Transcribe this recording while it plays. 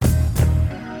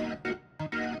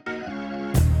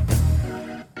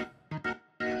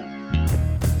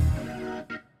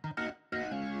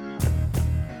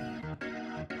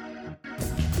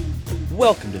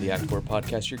Welcome to the Act 4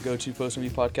 Podcast, your go-to post-movie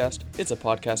podcast. It's a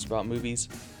podcast about movies.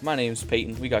 My name's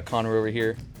Peyton. We got Connor over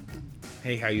here.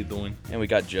 Hey, how you doing? And we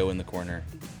got Joe in the corner.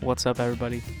 What's up,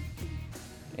 everybody?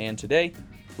 And today,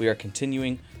 we are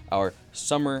continuing our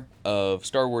Summer of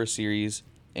Star Wars series,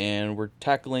 and we're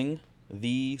tackling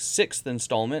the 6th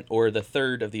installment, or the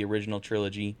 3rd of the original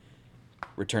trilogy,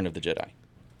 Return of the Jedi.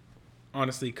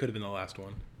 Honestly, it could have been the last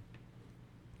one.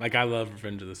 Like, I love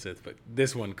Revenge of the Sith, but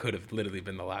this one could have literally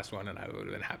been the last one, and I would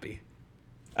have been happy.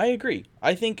 I agree.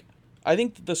 I think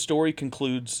that the story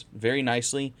concludes very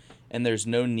nicely, and there's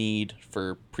no need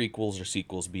for prequels or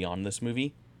sequels beyond this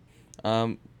movie.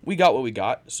 We got what we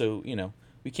got, so,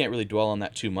 we can't really dwell on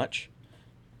that too much.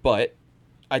 But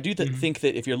I do think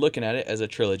that if you're looking at it as a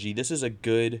trilogy, this is a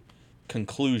good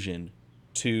conclusion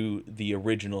to the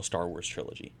original Star Wars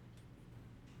trilogy.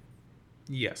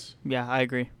 Yes. Yeah, I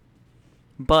agree.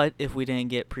 But if we didn't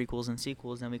get prequels and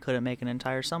sequels, then we couldn't make an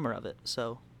entire summer of it.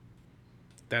 So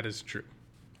That is true.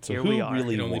 So here who we are.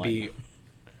 really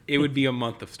It would be a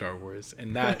month of Star Wars,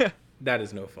 and that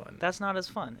is no fun. That's not as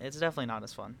fun. It's definitely not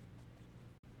as fun.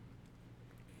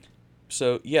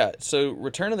 So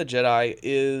Return of the Jedi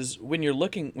is when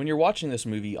you're watching this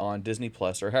movie on Disney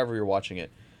Plus or however you're watching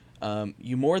it,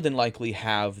 you more than likely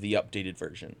have the updated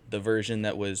version, the version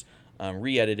that was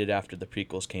re-edited after the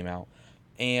prequels came out.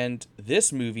 And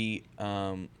this movie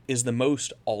is the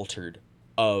most altered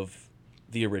of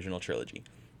the original trilogy.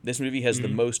 This movie has the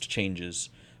most changes,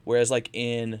 whereas like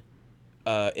in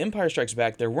Empire Strikes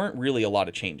Back, there weren't really a lot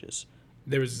of changes.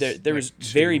 There was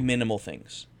very minimal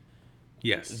things.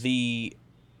 Yes. The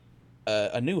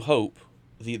A New Hope,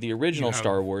 the original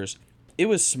Star Wars, it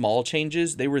was small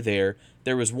changes. They were there.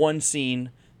 There was one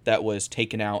scene that was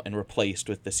taken out and replaced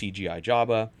with the CGI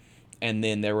Jabba. And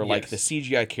then there were like the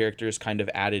CGI characters kind of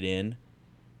added in,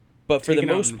 but for the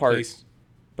most part,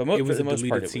 it was a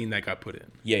deleted scene that got put in.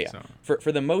 Yeah. So.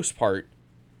 For the most part,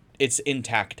 it's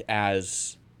intact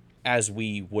as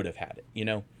we would have had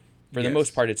it. For the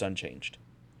most part, it's unchanged.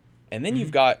 And then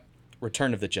you've got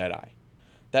Return of the Jedi,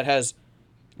 that has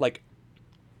like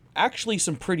actually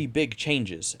some pretty big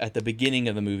changes at the beginning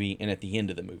of the movie and at the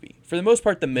end of the movie. For the most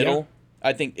part, the middle,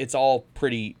 I think it's all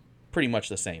pretty much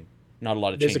the same. Not a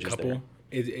lot of changes there. There's a couple.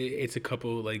 It's a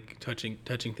couple like touching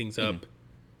things up,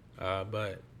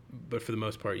 but for the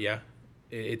most part,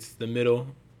 it's the middle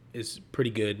is pretty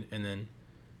good, and then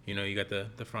you got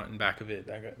the front and back of it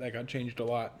that got changed a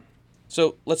lot.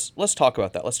 So let's talk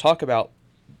about that. Let's talk about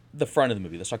the front of the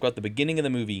movie. Let's talk about the beginning of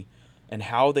the movie and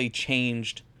how they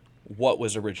changed what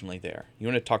was originally there. You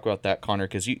want to talk about that, Connor,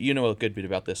 because you know a good bit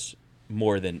about this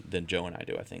more than Joe and I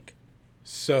do, I think.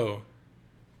 So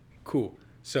cool.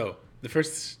 So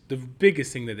the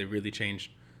biggest thing that they really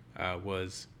changed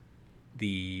was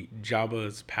the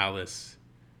Jabba's Palace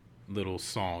little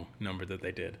song number that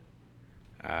they did.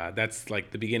 That's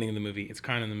like the beginning of the movie. It's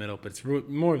kind of in the middle, but it's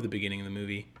more of the beginning of the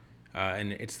movie.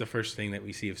 And it's the first thing that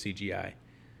we see of CGI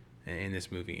in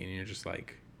this movie. And you're just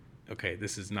like, okay,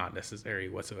 this is not necessary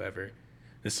whatsoever.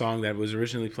 The song that was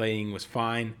originally playing was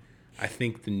fine. I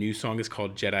think the new song is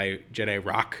called Jedi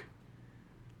Rock.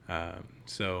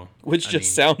 Which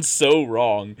sounds so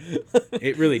wrong.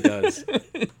 It really does.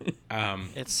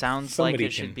 It sounds like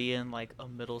it should be in like a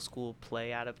middle school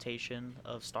play adaptation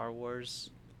of Star Wars.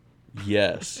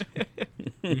 Yes.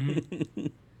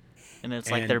 And it's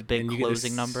like their big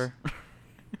closing number.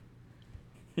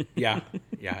 Yeah.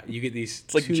 You get these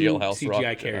it's like two Jailhouse CGI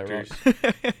Rock, characters.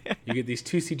 You get these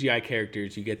two CGI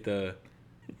characters. You get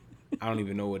I don't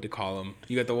even know what to call them.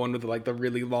 You got the one with like the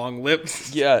really long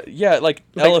lips. Yeah, like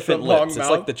elephant lips. It's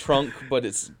like the trunk, but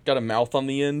it's got a mouth on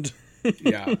the end.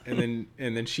 Yeah, and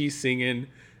then she's singing,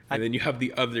 and then you have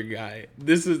the other guy.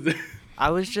 I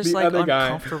was just like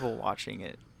uncomfortable watching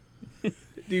it.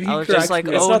 Dude, I was just like,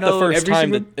 it's not the first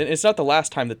time and it's not the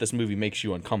last time that this movie makes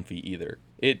you uncomfy either.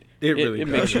 It really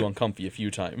makes you uncomfy a few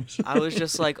times. I was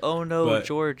just like, oh no,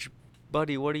 George,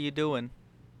 buddy, what are you doing?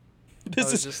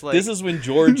 This is when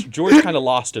George kind of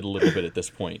lost it a little bit at this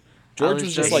point. George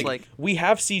was just like, we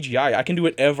have CGI. I can do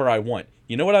whatever I want.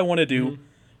 You know what I want to do?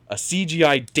 A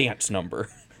CGI dance number.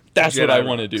 That's what I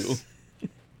want to do.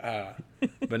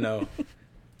 But no.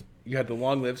 You had the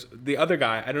long lips. The other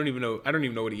guy, I don't even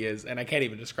know what he is, and I can't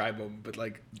even describe him, but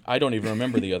like I don't even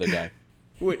remember the other guy.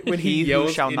 When he yells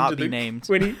who shall not be named.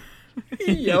 When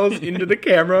he yells into the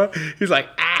camera, he's like,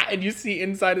 ah, and you see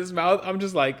inside his mouth. I'm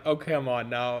just like, oh, come on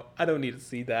now. I don't need to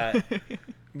see that.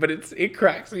 But it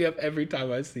cracks me up every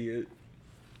time I see it.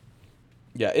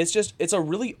 Yeah, it's a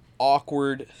really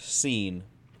awkward scene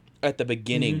at the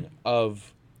beginning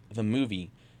of the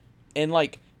movie. And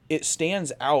like it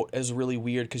stands out as really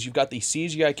weird because you've got these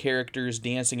CGI characters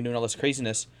dancing and doing all this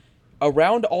craziness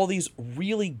around all these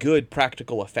really good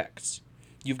practical effects.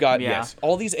 You've got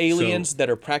all these aliens that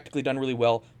are practically done really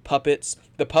well. Puppets.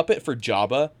 The puppet for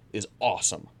Jabba is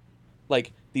awesome.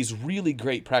 Like, these really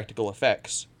great practical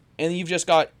effects. And you've just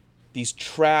got these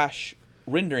trash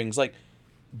renderings, like,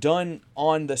 done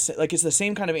on the... Like, it's the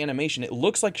same kind of animation. It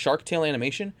looks like Shark Tale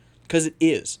animation, because it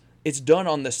is. It's done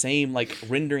on the same, like,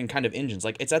 rendering kind of engines.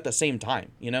 Like, it's at the same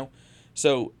time, you know?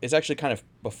 So, it's actually kind of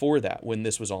before that, when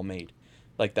this was all made.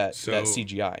 Like, that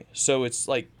CGI. So, it's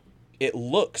like... It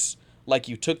looks like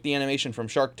you took the animation from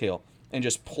Shark Tale and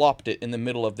just plopped it in the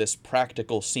middle of this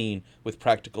practical scene with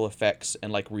practical effects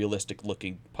and, like,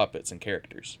 realistic-looking puppets and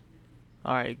characters.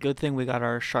 All right, good thing we got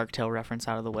our Shark Tale reference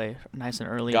out of the way nice and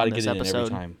early on this episode. Gotta get it in every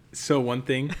time. So one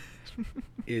thing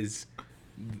is,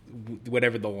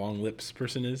 whatever the long lips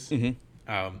person is,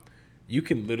 you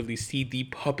can literally see the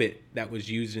puppet that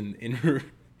was used in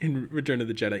Return of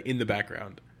the Jedi in the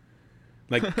background.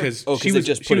 Like, because she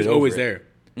was always there.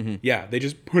 Mm-hmm. Yeah, they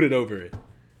just put it over it.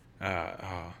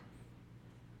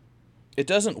 It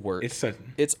doesn't work. It's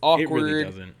awkward. It really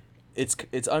doesn't.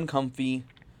 It's uncomfy.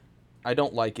 I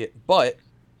don't like it. But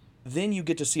then you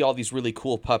get to see all these really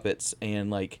cool puppets,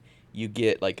 and like you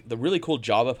get like the really cool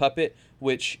Jabba puppet,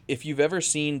 which if you've ever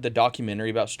seen the documentary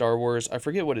about Star Wars, I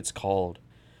forget what it's called,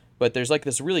 but there's like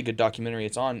this really good documentary.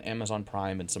 It's on Amazon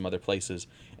Prime and some other places,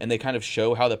 and they kind of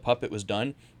show how the puppet was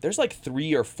done. There's like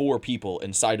 3 or 4 people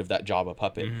inside of that Jabba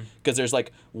puppet, because there's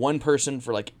like one person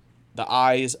for like the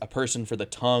eyes, a person for the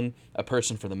tongue, a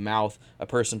person for the mouth, a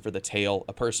person for the tail,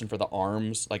 a person for the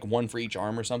arms, like one for each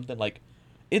arm or something. Like,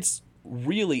 it's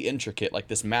really intricate, like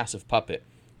this massive puppet,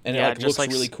 and it looks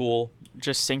really cool.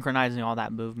 Just synchronizing all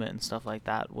that movement and stuff like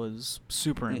that was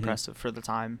super impressive for the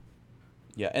time.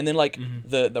 Yeah, and then like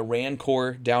the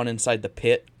Rancor down inside the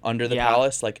pit under the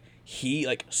palace, like he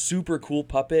like super cool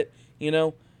puppet, you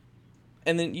know.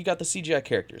 And then you got the CGI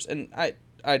characters, and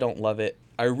I don't love it.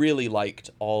 I really liked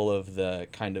all of the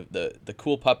kind of the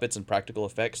cool puppets and practical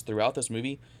effects throughout this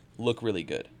movie. Look really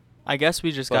good. I guess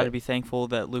we just got to be thankful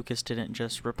that Lucas didn't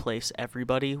just replace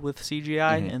everybody with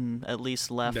CGI and at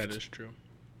least left that is true.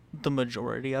 The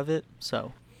majority of it.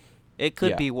 So it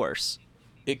could be worse.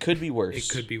 It could be worse.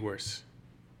 It could be worse.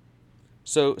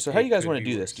 So how do you guys want to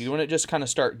do this? Do you want to just kind of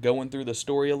start going through the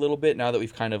story a little bit now that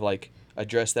we've kind of like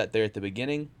addressed that there at the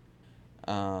beginning?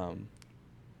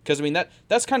 Because I mean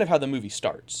that's kind of how the movie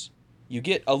starts. You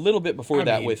get a little bit before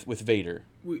that with Vader.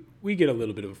 We get a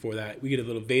little bit before that. We get a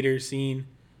little Vader scene.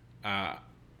 I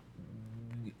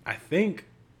think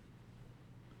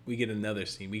we get another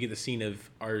scene. We get the scene of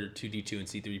R2-D2 and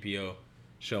C-3PO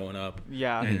showing up.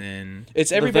 Yeah, and then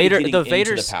it's everybody getting into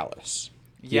the palace.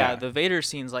 Yeah, the Vader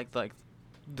scene's like the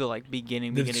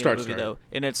beginning of the movie though,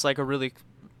 and it's like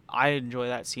I enjoy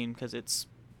that scene because it's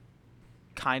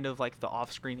kind of like the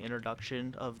off-screen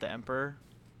introduction of the Emperor.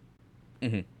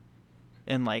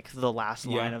 And like the last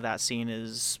line of that scene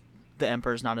is, "The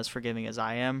Emperor's not as forgiving as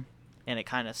I am," and it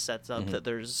kind of sets up that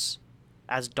there's,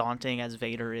 as daunting as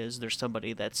Vader is, there's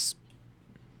somebody that's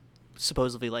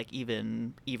supposedly like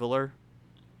even eviler.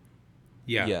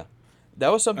 Yeah. That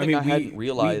was something I hadn't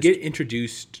realized. We get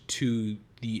introduced to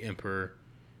the Emperor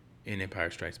in Empire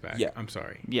Strikes Back. Yeah. I'm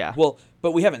sorry. Yeah. Well,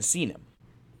 but we haven't seen him.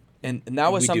 And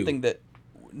that was something that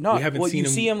you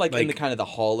see him like in the kind of the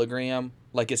hologram,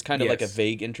 like it's kind of like a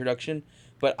vague introduction.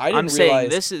 But I didn't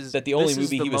realize that the only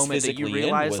movie he was physically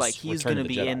in was like he's going to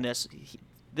be in this.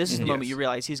 This is the moment you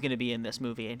realize he's going to be in this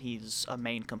movie, and he's a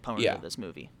main component of this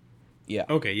movie. Yeah.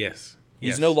 Okay. Yes.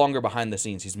 He's no longer behind the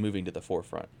scenes. He's moving to the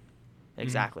forefront.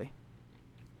 Exactly.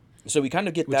 So we kind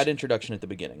of get that introduction at the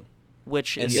beginning.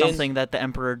 Which is something that the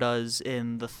Emperor does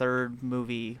in the 3rd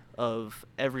movie of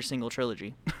every single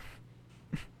trilogy.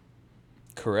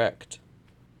 Correct.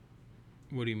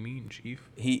 What do you mean, Chief?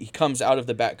 He comes out of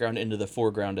the background into the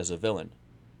foreground as a villain.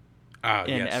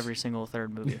 In every single 3rd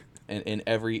movie.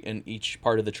 in each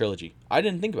part of the trilogy. I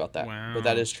didn't think about that, but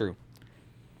that is true.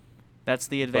 That's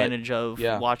the advantage of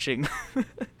watching,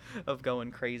 of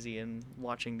going crazy and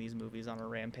watching these movies on a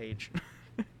rampage.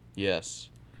 Yes.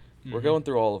 We're going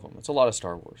through all of them. It's a lot of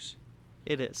Star Wars.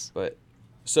 It is. But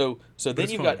so then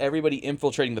you've got everybody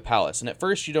infiltrating the palace, and at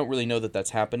first you don't really know that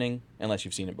that's happening unless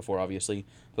you've seen it before, obviously.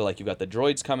 But like you've got the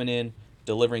droids coming in,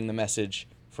 delivering the message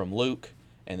from Luke,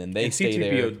 and then they stay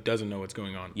there. C-3PO doesn't know what's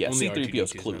going on. Yeah, Only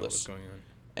C-3PO's clueless.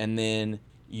 And then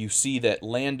you see that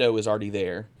Lando is already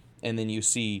there, and then you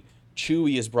see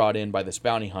Chewie is brought in by this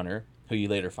bounty hunter, who you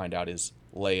later find out is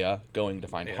Leia going to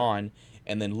find Han,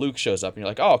 and then Luke shows up, and you're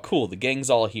like, oh, cool, the gang's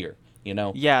all here. you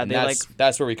know? Yeah, and they,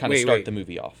 that's where we kind of Wait, start wait. the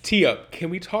movie off. Tee up. Can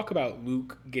we talk about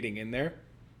Luke getting in there?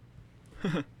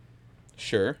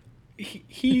 Sure.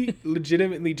 He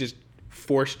legitimately just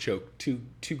force choked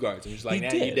two guards and was like, He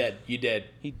 "Nah, you did. dead. You dead."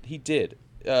 He did.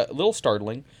 A little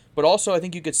startling, but also I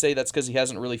think you could say that's because he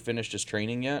hasn't really finished his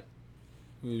training yet.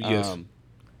 Yes.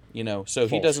 You know, so he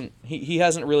False. doesn't. He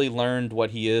hasn't really learned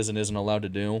what he is and isn't allowed to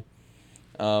do.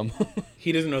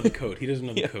 He doesn't know the code. He doesn't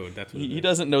know the code. That's what it He is.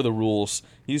 doesn't know the rules.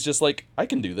 He's just like, I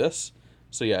can do this.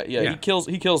 So yeah. Yeah.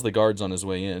 He kills the guards on his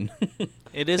way in.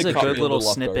 It is It a caught me good a little little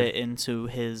off guard. snippet into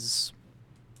his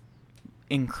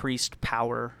increased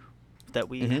power that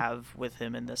we Mm-hmm. have with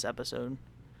him in this episode.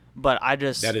 But I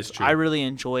just That is true. I really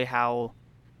enjoy how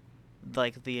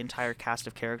like the entire cast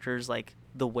of characters, like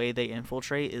the way they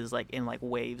infiltrate is like in like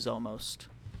waves almost.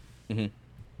 Mm-hmm.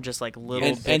 Just like little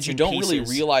and bits you and don't pieces. really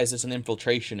realize it's an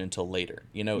infiltration until later.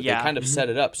 You know, Yeah. they kind of set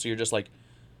it up so you're just like,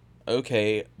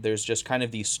 okay, there's just kind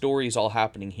of these stories all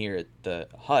happening here at the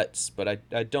huts, but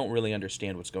I don't really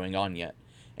understand what's going on yet.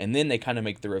 And then they kind of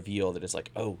make the reveal that it's like,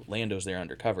 oh, Lando's there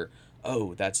undercover.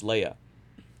 Oh, that's Leia.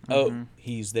 Oh,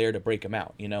 he's there to break him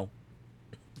out, you know?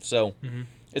 So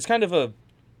it's kind of a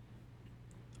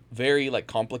very like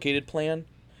complicated plan,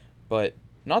 but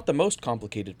not the most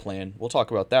complicated plan. We'll talk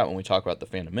about that when we talk about the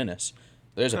Phantom Menace.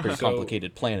 There's a pretty So-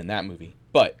 complicated plan in that movie.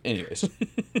 But anyways.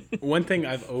 One thing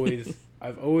I've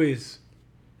always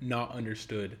not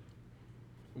understood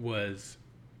was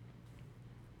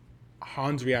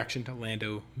Han's reaction to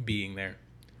Lando being there.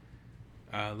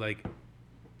 Like,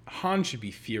 Han should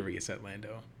be furious at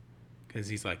Lando because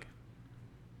he's like,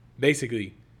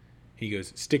 basically, he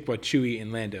goes, stick by Chewie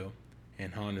and Lando,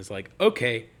 and Han is like,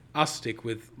 okay, I'll stick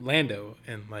with Lando,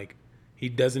 and like, he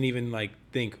doesn't even like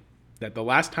think that the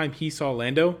last time he saw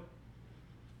Lando,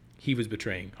 he was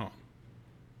betraying Han.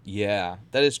 Yeah,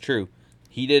 that is true.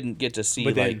 He didn't get to see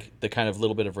But then- like the kind of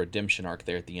little bit of redemption arc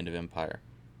there at the end of Empire.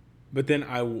 But then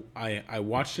I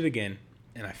watched it again,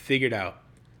 and I figured out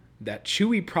that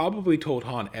Chewie probably told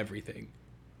Han everything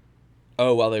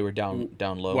Oh, while they were down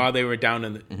low. while they were down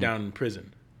in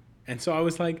prison, and so I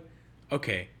was like,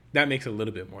 okay, that makes a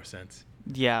little bit more sense.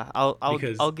 Yeah,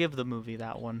 Because- I'll give the movie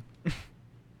that one.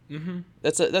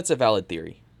 That's a valid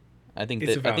theory. I think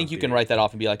It's a I valid think you can theory. write that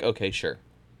off and be like, okay, sure,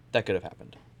 that could have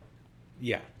happened.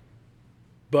 Yeah,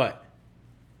 but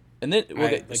And then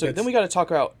like, so then that's- we got to talk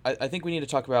about. I think we need to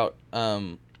talk about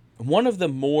one of the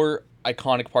more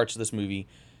iconic parts of this movie.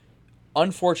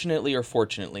 Unfortunately or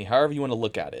fortunately, however you want to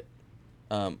look at it,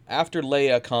 after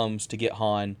Leia comes to get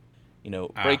Han,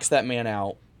 breaks that man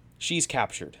out, she's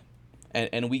captured,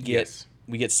 and we get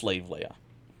Slave Leia,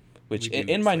 which We do in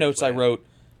get my Slave notes I Leia. wrote,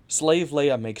 Slave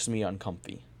Leia makes me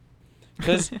uncomfy,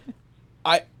 because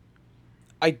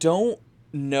I don't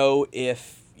know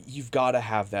if you've got to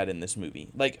have that in this movie.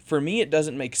 Like, for me, it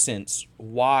doesn't make sense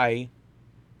why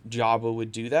Jabba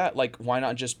would do that. Like, why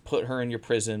not just put her in your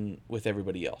prison with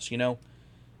everybody else, you know?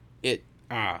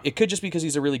 It could just be because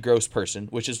he's a really gross person,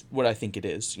 which is what I think it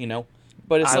is, you know?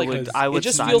 But it's I would it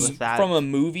just side feels, with that. from a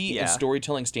movie Yeah. and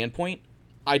storytelling standpoint,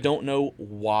 I don't know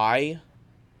why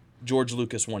George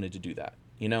Lucas wanted to do that,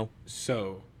 you know?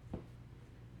 so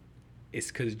it's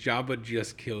because Jabba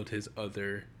just killed his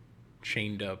other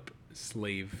chained up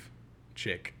slave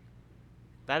chick.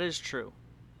 That is true.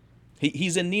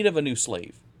 He's in need of a new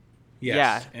slave. Yes,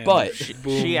 Yeah, and but-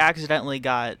 boom. She accidentally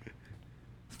got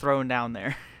thrown down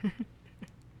there.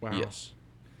 Wow. Yes.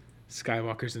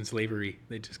 Skywalkers and slavery,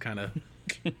 they just kind of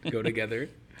go together.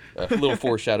 A little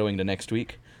foreshadowing to next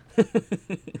week.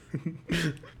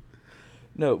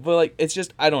 No, but like it's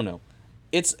just I don't know.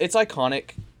 It's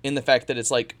iconic in the fact that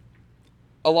it's like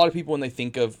a lot of people when they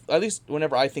think of, at least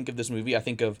whenever I think of this movie, I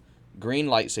think of green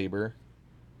lightsaber,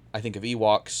 I think of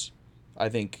Ewoks, I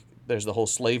think there's the whole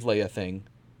Slave Leia thing.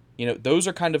 You know, those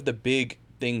are kind of the big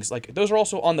things. Like those are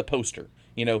also on the poster,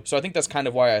 you know. So I think that's kind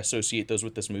of why I associate those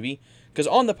with this movie, because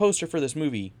on the poster for this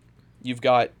movie, you've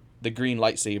got the green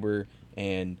lightsaber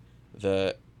and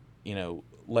the,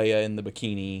 Leia in the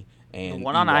bikini and The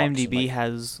one on Ewoks and, IMDb like,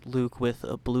 has Luke with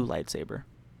a blue lightsaber.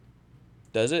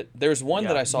 does it? There's one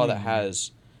that Yeah. I saw that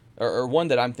has, or one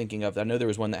that I'm thinking of. I know there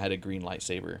was one that had a green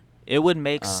lightsaber. It would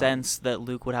make sense that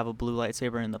Luke would have a blue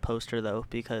lightsaber in the poster though,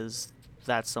 because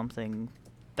that's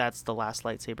the last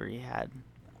lightsaber he had.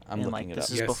 I'm and looking like it this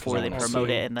up. is Yes, before they also- promote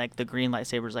it, and like the green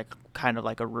lightsaber is like kind of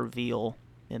like a reveal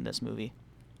in this movie.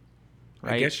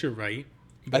 Right? I guess you're right.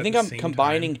 but I at think the I'm same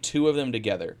combining time- two of them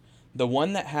together. The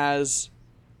one that has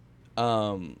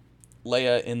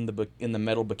Leia in the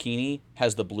metal bikini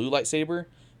has the blue lightsaber,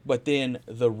 but then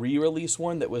the re-release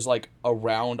one that was like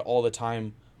around all the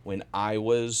time when I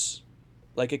was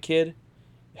like a kid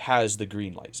has the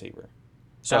green lightsaber.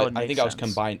 That So would I make think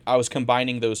sense. I was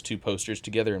combining those two posters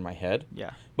together in my head.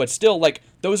 Yeah. But still, like,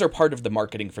 those are part of the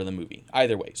marketing for the movie.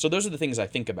 Either way. So those are the things I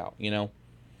think about, you know?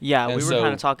 Yeah, And we were so,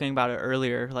 kind of talking about it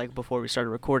earlier, like before we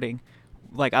started recording.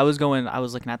 Like I was looking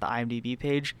at the IMDb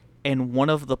page, and one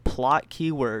of the plot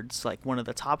keywords, like one of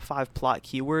the top 5 plot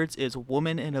keywords, is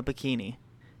woman in a bikini.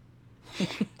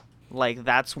 Like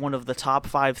that's one of the top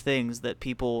 5 things that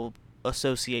people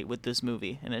associate with this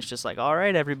movie, and it's just like, all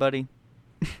right, everybody.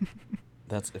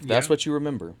 that's Yeah. what you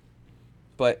remember.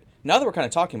 But now that we're kind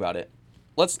of talking about it,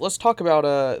 let's talk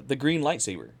about the green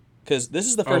lightsaber. Because this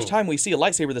is the first Oh. time we see a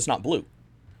lightsaber that's not blue.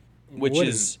 Which What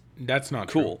is that's not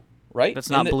cool, true. right? That's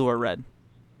not blue or red.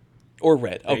 Or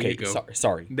red. There Okay, you go.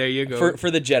 sorry. There you go.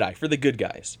 For the Jedi, for the good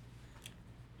guys.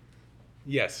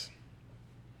 Yes.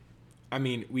 I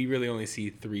mean, we really only see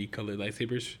 3 colored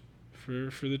lightsabers for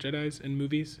the Jedis in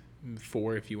movies.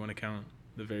 4 if you want to count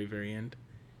the very, very end.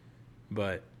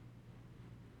 But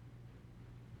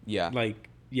Yeah. like,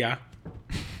 yeah,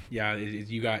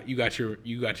 you got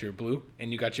your blue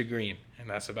and you got your green, and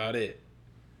that's about it.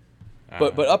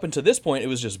 But up until this point, it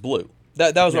was just blue.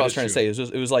 That was what I was is trying to true.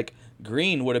 say. It was like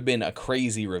green would have been a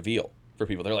crazy reveal for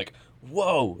people. They're like,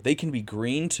 whoa, they can be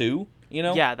green too, you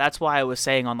know? Yeah, that's why I was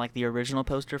saying on like the original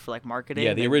poster for like marketing.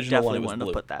 Yeah, the they original one, definitely it was wanted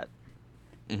blue. to put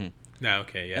that. No,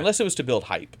 okay, yeah. Unless it was to build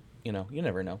hype, you know? You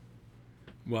never know.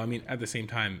 Well, I mean, at the same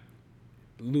time,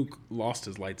 Luke lost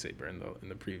his lightsaber in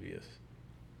the previous.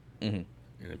 Mhm.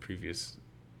 In the previous.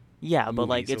 Yeah, but movie,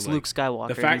 like so, it's like, Luke Skywalker.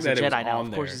 the fact He's that a it was Jedi now. on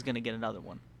Of course, there- he's gonna get another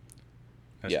one.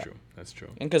 That's Yeah. true. That's true.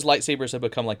 And because lightsabers have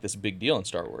become like this big deal in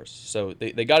Star Wars. So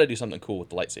they got to do something cool with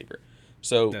the lightsaber.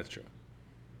 So That's true.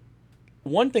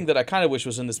 one thing that I kind of wish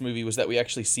was in this movie was that we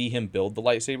actually see him build the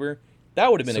lightsaber.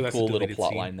 That would have been So a that's a cool little deleted plot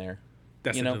scene. line there.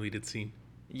 That's You a know? deleted scene.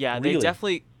 Yeah, Really?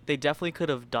 they definitely could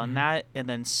have done that and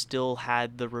then still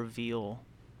had the reveal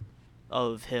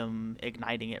of him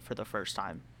igniting it for the first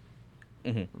time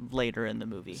later in the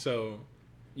movie. So,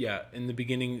 yeah, in the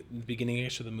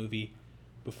beginning-ish of the movie,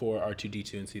 before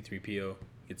R2-D2 and C-3PO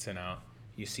get sent out,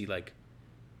 you see like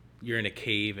you're in a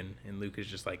cave and Luke is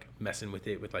just like messing with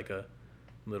it with like a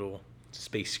little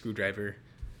space screwdriver,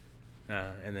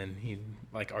 and then he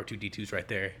like R2-D2's right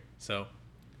there. So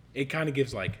it kind of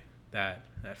gives like that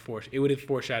it would have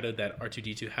foreshadowed that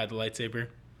R2-D2 had the lightsaber,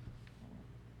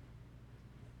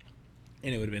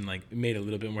 and it would have been like it made a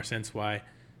little bit more sense why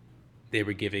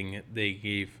Luke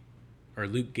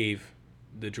gave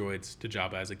the droids to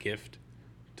Jabba as a gift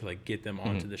to like get them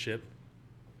onto the ship.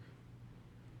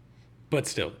 But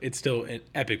still, it's still an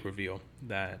epic reveal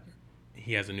that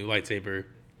he has a new lightsaber,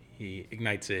 he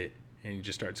ignites it, and he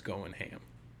just starts going ham.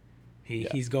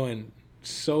 He's going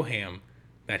so ham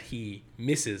that he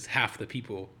misses half the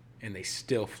people and they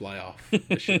still fly off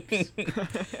the ships.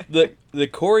 The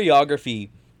choreography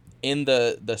in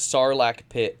the Sarlacc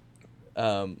pit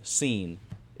scene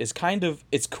is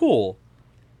it's cool,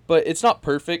 but it's not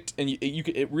perfect, and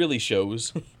it really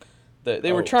shows that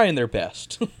they were Oh. trying their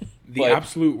best. The But-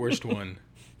 absolute worst one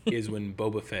is when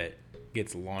Boba Fett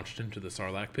gets launched into the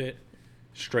Sarlacc pit.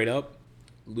 Straight up,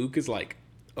 Luke is like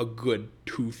a good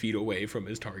 2 feet away from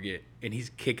his target, and he's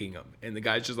kicking him. And the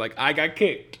guy's just like, I got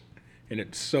kicked. And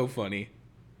it's so funny.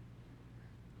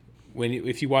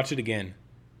 If you watch it again,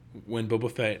 when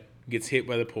Boba Fett gets hit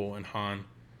by the pole and Han,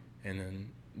 and then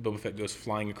Boba Fett goes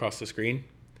flying across the screen,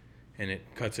 and it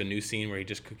cuts a new scene where he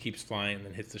just keeps flying and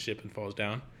then hits the ship and falls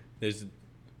down. There's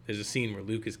a scene where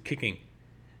Luke is kicking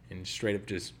and straight up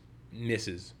just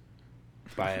misses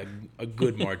by a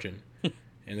good margin,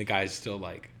 and the guy still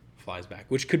like flies back,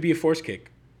 which could be a force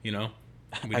kick, you know.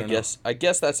 We don't know. I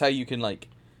guess that's how you can like.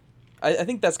 I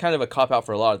think that's kind of a cop out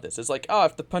for a lot of this. It's like,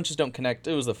 if the punches don't connect,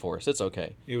 it was the force. It's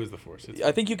okay. It was the force.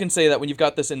 I think you can say that when you've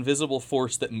got this invisible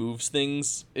force that moves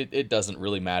things, it doesn't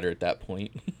really matter at that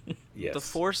point. Yes. The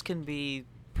Force can be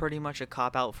pretty much a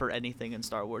cop out for anything in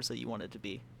Star Wars that you want it to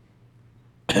be.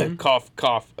 Cough,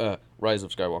 cough. Rise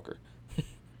of Skywalker.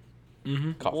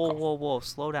 Mm-hmm. Cough, Whoa, cough. whoa, whoa!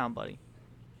 Slow down, buddy.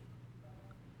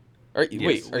 Are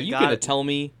we you got- gonna tell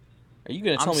me? Are you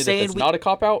gonna tell I'm me that saying that's we- not a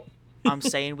cop out? I'm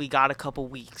saying we got a couple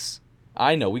weeks.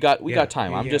 I know we got Yeah,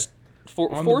 time. yeah, I'm yeah. just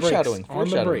On foreshadowing, the brakes,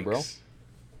 foreshadowing, bro.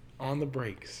 On the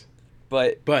brakes.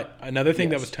 But But another thing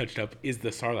that Yes. was touched up is the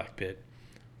Sarlacc pit.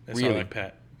 The Really? Sarlacc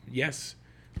pit. Yes.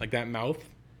 Like that mouth,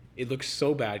 it looks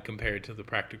so bad compared to the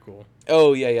practical.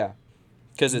 oh yeah,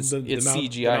 because it's The mouth,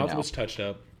 CGI the mouth now. was touched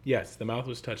up. Yes, the mouth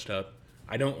was touched up.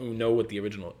 I don't know what the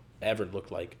original ever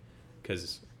looked like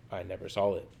because I never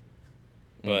saw it.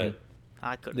 But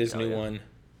I couldn't. this tell new ya. one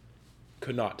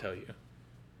could not tell you.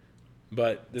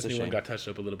 But this It's a new one shame. got touched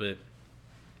up a little bit.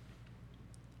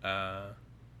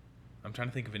 I'm trying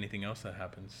to think of anything else that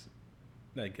happens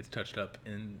that gets touched up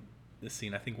in this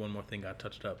scene. I think one more thing got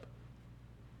touched up,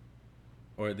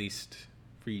 or at least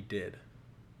Reed did.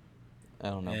 I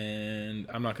don't know. And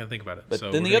I'm not gonna think about it. But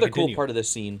so then we're the gonna other continue. cool part of this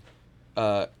scene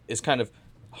is kind of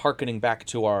harkening back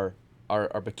to our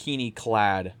bikini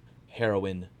clad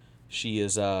heroine. She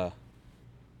is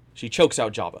she chokes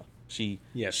out Jabba. She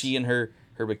in her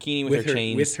bikini with her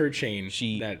chains. With her chain.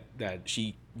 She that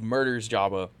she murders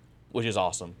Jabba, which is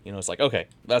awesome. You know, it's like, okay,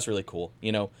 that's really cool.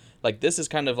 You know, like this is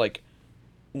kind of like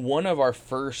one of our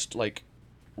first like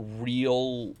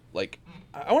real, like,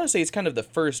 I want to say it's kind of the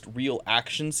first real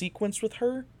action sequence with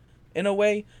her in a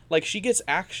way. Like she gets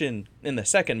action in the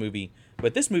second movie,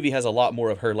 but this movie has a lot more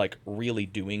of her like really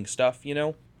doing stuff, you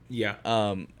know? Yeah.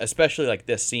 Especially like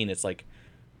this scene, it's like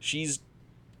she's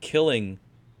killing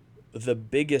the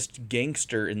biggest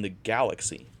gangster in the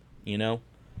galaxy, you know?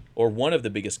 Or one of the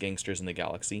biggest gangsters in the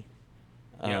galaxy.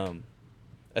 Yeah.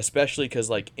 Especially because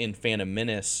like in Phantom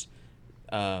Menace,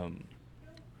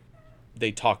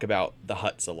 they talk about the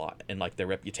Hutts a lot, and like their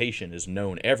reputation is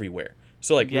known everywhere.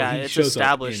 So like Yeah, he it's shows up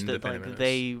established in that the Phantom like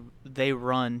Menace. they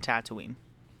run Tatooine.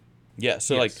 yeah,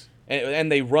 so like Yes.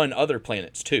 and they run other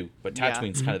planets too, but Yeah.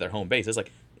 Tatooine's kind of their home base. It's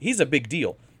like he's a big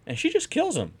deal, and she just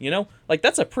kills him. You know, like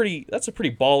that's a pretty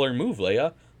baller move,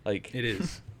 Leia. Like It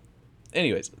is.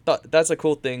 anyways, that's a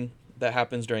cool thing that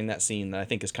happens during that scene that I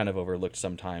think is kind of overlooked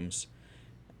sometimes.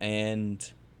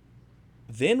 And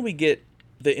then we get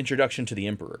the introduction to the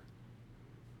Emperor.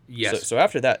 Yes. So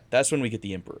after that, that's when we get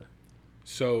the Emperor.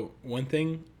 So one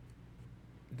thing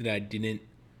that I didn't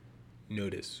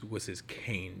notice was his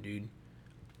cane, dude.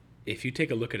 If you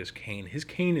take a look at his cane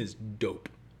is dope.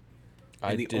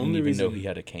 I And the didn't only even know reason- he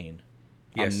had a cane.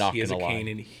 Yes, I'm not he has gonna a lie. cane,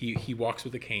 and he walks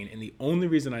with a cane. And the only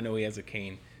reason I know he has a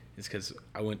cane is because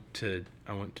I went to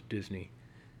Disney,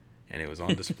 and it was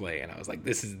on display, and I was like,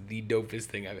 "This is the dopest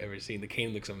thing I've ever seen." The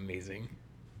cane looks amazing.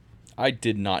 I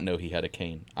did not know he had a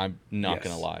cane. I'm not Yes.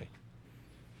 gonna lie.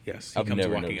 Yes, he I've comes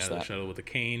never walking noticed out of the that. shuttle with a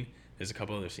cane. There's a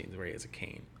couple other scenes where he has a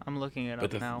cane, I'm looking it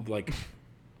but up now. like,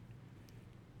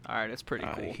 All right, it's pretty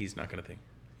cool. he's not gonna think.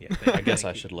 Yeah, I guess I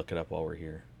thank you. should look it up while we're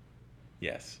here.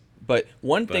 Yes. But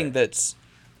one thing But- that's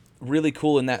really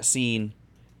cool in that scene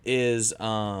is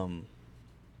sorry,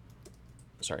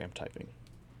 I'm typing.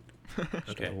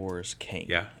 Okay. Star Wars cane.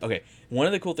 Yeah. Okay. One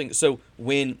of the cool things. So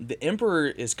when the Emperor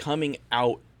is coming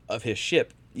out of his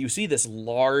ship, you see this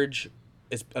large,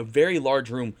 it's a very large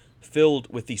room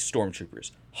filled with these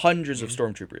stormtroopers, hundreds of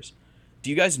stormtroopers. Do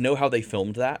you guys know how they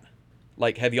filmed that?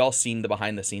 Like, have y'all seen the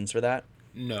behind the scenes for that?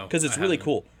 No. Because it's I really haven't.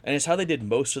 cool, and it's how they did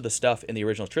most of the stuff in the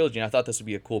original trilogy. And I thought this would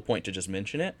be a cool point to just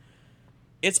mention it.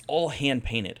 It's all hand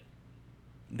painted.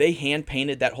 They hand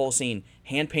painted that whole scene,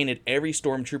 hand painted every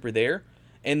stormtrooper there,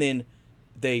 and then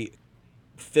they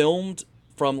filmed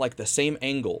from like the same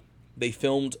angle. They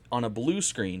filmed on a blue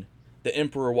screen the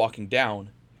Emperor walking down,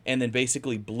 and then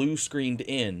basically blue screened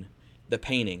in the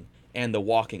painting and the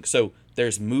walking. So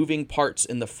there's moving parts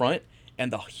in the front,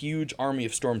 and the huge army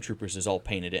of stormtroopers is all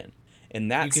painted in. And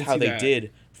that's can how see they that.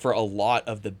 did for a lot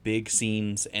of the big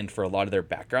scenes and for a lot of their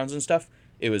backgrounds and stuff.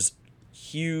 It was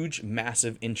huge,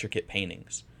 massive, intricate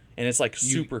paintings. And it's like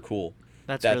super cool.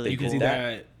 That's that really they You can did see cool.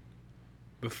 that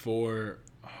before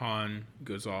Han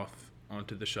goes off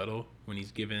onto the shuttle when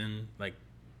he's given like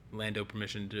Lando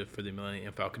permission for the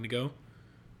Millennium Falcon to go.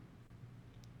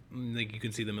 Like you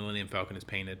can see the Millennium Falcon is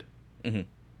painted. It's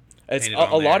painted a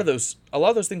on lot of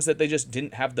there. those things that they just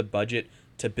didn't have the budget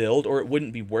to build, or it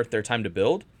wouldn't be worth their time to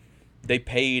build. They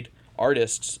paid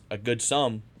artists a good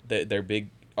sum. They're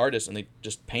big artists, and they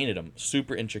just painted them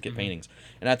super intricate paintings.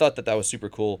 And I thought that was super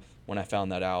cool when I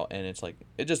found that out. And it's like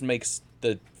it just makes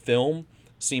the film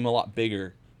seem a lot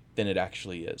bigger than it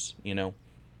actually is, you know.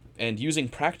 And using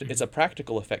it's a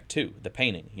practical effect too. The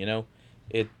painting, you know,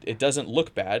 it doesn't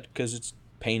look bad because it's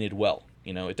painted well.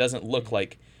 You know, it doesn't look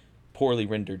like poorly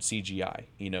rendered CGI.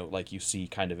 You know, like you see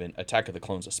kind of in Attack of the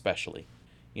Clones, especially.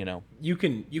 You know, You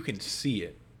can see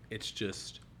it. It's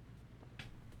just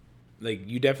like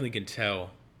you definitely can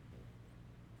tell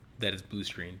that it's blue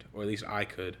screened, or at least I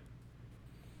could.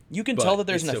 you can But tell that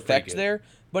there's it's an still pretty effect good. there,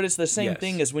 but it's the same Yes.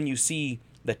 thing as when you see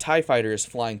the TIE fighters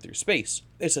flying through space.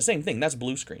 It's the same thing. That's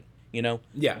blue screen. You know.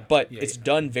 Yeah. But Yeah, it's yeah.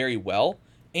 done very well,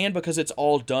 and because it's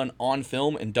all done on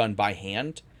film and done by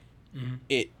hand,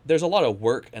 there's a lot of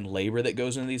work and labor that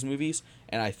goes into these movies,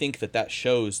 and I think that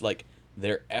shows like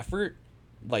their effort,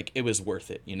 like it was worth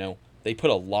it. You know, they put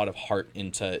a lot of heart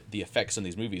into the effects in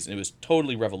these movies, and it was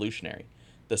totally revolutionary,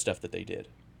 the stuff that they did,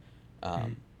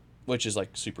 which is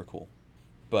like super cool.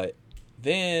 But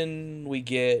then we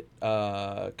get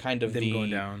kind of Them going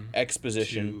the down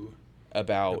exposition to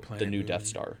about the planet new Moon. Death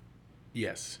Star.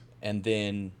 Yes. and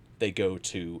then they go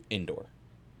to Endor.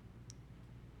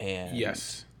 And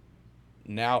Yes.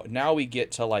 now we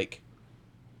get to like,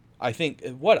 I think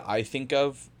what I think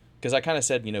of, because I kind of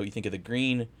said, you think of the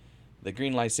green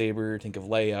lightsaber, think of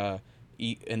Leia,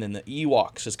 and then the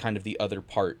Ewoks is kind of the other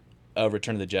part of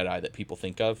Return of the Jedi that people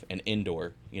think of, and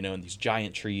Endor, and these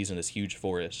giant trees and this huge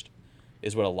forest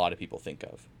is what a lot of people think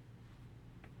of.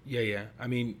 Yeah. I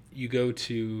mean, you go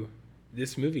to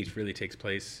this movie really takes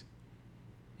place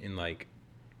in like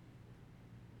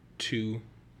 2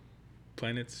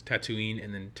 planets, Tatooine,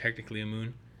 and then technically a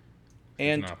moon.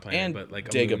 And not a planet, and but like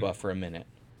a Dagobah moon. for a minute.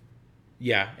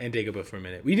 Yeah, and Dagobah for a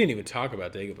minute. We didn't even talk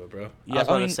about Dagobah, bro. I was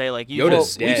about to say, like, you Yoda's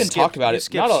just dead. you We can skip- talk about you it.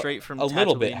 skip Not straight from a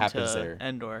little bit Tatooine happens to there.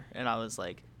 Endor, and I was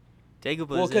like, Dagobah's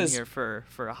Well, in 'cause- here for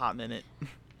a hot minute.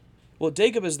 Well,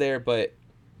 Dagobah's there, but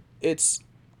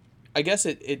I guess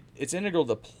it's integral to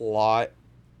the plot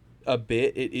a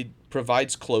bit. It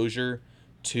provides closure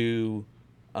to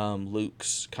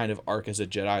Luke's kind of arc as a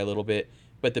Jedi a little bit.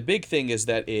 But the big thing is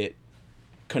that it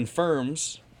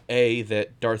confirms, that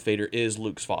Darth Vader is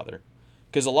Luke's father.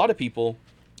 Because a lot of people,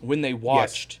 when they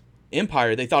watched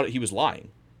Empire, they thought he was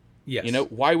lying. Yes.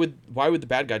 Why would the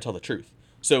bad guy tell the truth?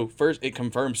 So first, it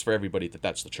confirms for everybody that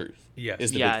that's the truth. Yes.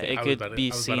 Is the Yeah, big thing. it I was about could to-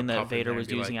 be I was about to seen that pop in Vader there was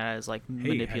and be using like, it as like how you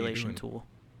manipulation doing?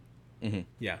 tool.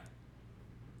 Yeah.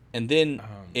 And then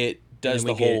it does and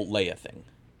then the we whole Leia thing.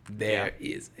 There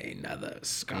is another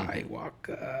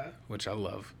Skywalker, which I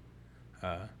love.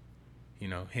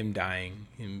 Him dying,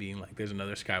 him being like, "There's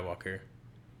another Skywalker,"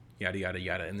 yada yada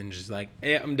yada, and then just like,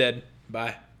 "Hey, I'm dead.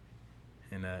 Bye,"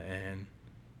 and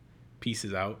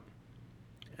pieces out.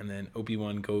 And then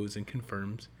Obi-Wan goes and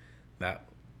confirms that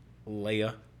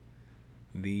Leia,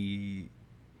 the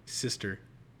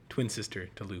twin sister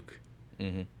to Luke,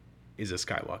 is a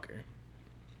Skywalker.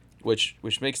 Which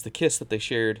makes the kiss that they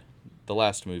shared the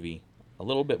last movie a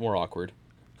little bit more awkward.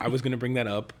 I was gonna bring that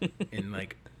up in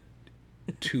like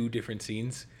 2 different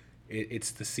scenes.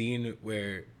 It's the scene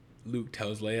where Luke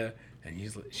tells Leia, and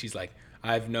she's like,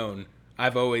 "I've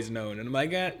always known," and I'm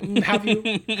like, "Have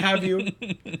you?"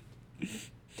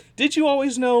 Did you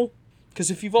always know? Because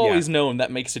if you've always known,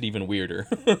 that makes it even weirder.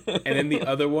 And then the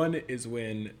other one is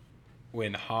when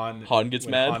Han gets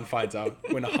mad? Han finds out.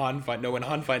 When Han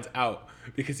finds out,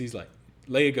 because he's like,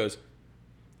 Leia goes,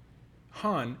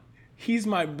 "Han, he's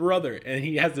my brother," and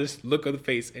he has this look on the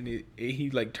face, and he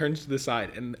like turns to the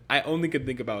side, and I only could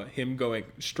think about him going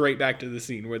straight back to the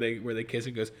scene where they kiss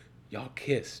and goes, "Y'all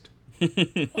kissed."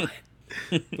 What?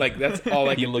 Like, that's all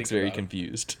I can He looks think very about.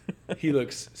 confused. He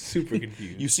looks super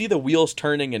confused. You see the wheels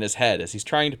turning in his head as he's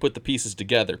trying to put the pieces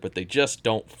together, but they just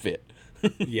don't fit.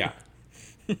 Yeah.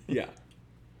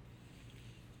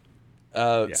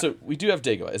 So we do have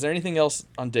Dagobah. Is there anything else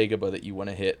on Dagobah that you want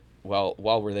to hit while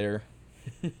we're there?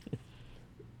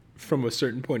 From a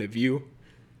certain point of view,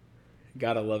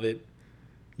 gotta love it.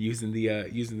 Using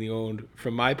the old,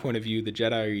 from my point of view, the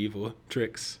Jedi are evil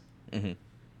tricks.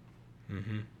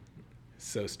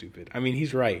 So stupid. I mean,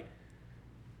 he's right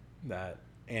that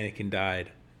Anakin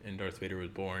died and Darth Vader was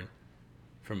born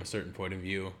from a certain point of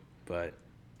view, but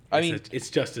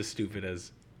it's just as stupid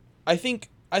as. I think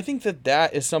that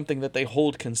is something that they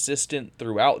hold consistent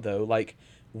throughout, though. Like,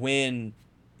 when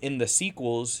in the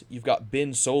sequels you've got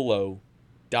Ben Solo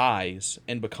dies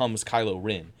and becomes Kylo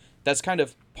Ren. That's kind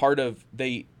of part of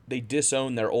they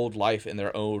disown their old life and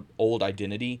their old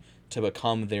identity to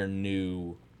become their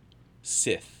new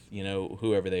Sith,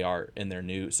 whoever they are in their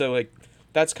new. So like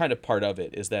that's kind of part of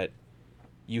it, is that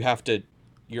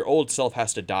your old self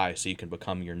has to die so you can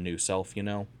become your new self,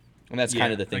 and that's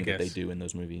kind of the thing that they do in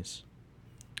those movies.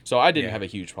 So I didn't have a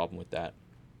huge problem with that.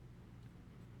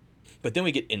 But then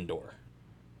we get Endor.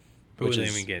 Then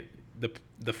we get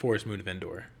the Forest Moon of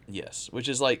Endor. Yes, which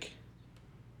is like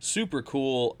super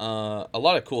cool. A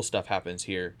lot of cool stuff happens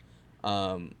here.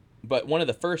 But one of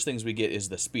the first things we get is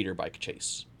the speeder bike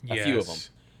chase. A few of them,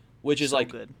 which is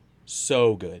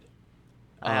so good.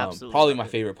 I absolutely probably love my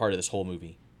it. favorite part of this whole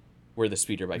movie, where the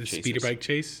speeder bike chase. Speeder bike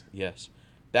chase. Yes,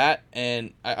 that,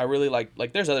 and I really like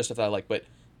there's other stuff that I like, but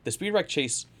the speeder bike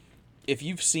chase. Have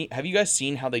you guys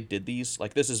seen how they did these?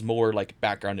 Like, this is more like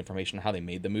background information on how they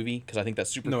made the movie, because I think that's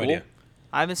super cool. Idea.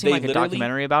 I haven't seen They like a literally-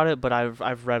 documentary about it, but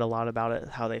I've read a lot about it,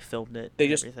 how they filmed it, They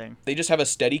and just everything. they just have a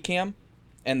steady cam,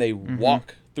 and they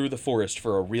walk through the forest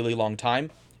for a really long time,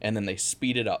 and then they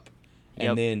speed it up, and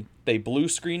Yep. then they blue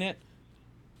screen it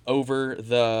over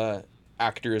the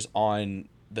actors on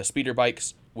the speeder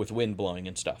bikes with wind blowing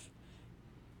and stuff.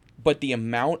 But the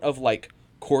amount of like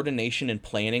coordination and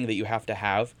planning that you have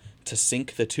to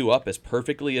sync the two up as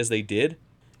perfectly as they did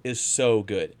is so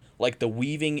good. Like the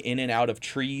weaving in and out of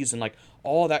trees and like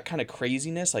all that kind of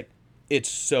craziness, like it's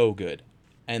so good.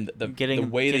 And the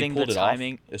way they pulled it off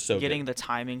is so getting good. the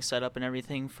timing set up and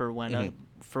everything for when Mhm.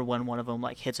 for when one of them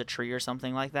like hits a tree or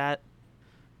something like that.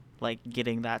 Like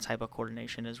getting that type of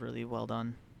coordination is really well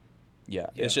done. Yeah,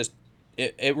 Yeah. it's just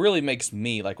it really makes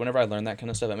me like whenever I learn that kind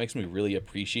of stuff, it makes me really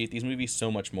appreciate these movies so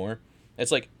much more.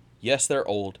 It's like, yes, they're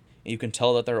old, and you can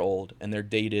tell that they're old and they're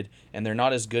dated and they're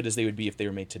not as good as they would be if they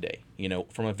were made today, you know,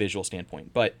 from a visual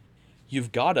standpoint. But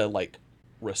you've got to like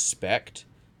respect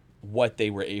what they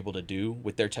were able to do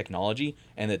with their technology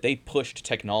and that they pushed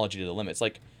technology to the limits.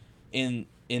 Like in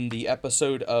the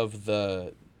episode of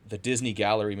the Disney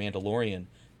Gallery Mandalorian,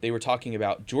 they were talking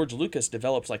about George Lucas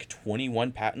develops like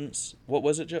 21 patents. What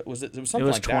was it? It was something It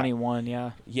was like 21,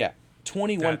 yeah. that. Yeah,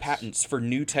 21 That's- patents for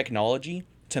new technology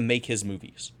to make his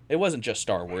movies. It wasn't just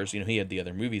Star Wars, you know, he had the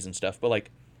other movies and stuff, but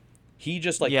like he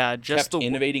just like Yeah, just kept the-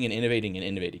 innovating and innovating and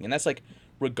innovating. And that's like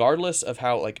regardless of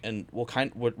how like, and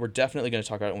we're definitely going to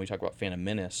talk about it when we talk about Phantom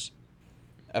Menace,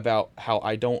 about how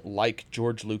I don't like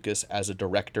George Lucas as a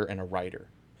director and a writer.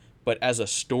 But as a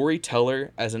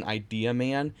storyteller, as an idea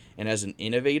man, and as an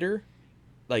innovator,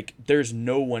 like there's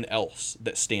no one else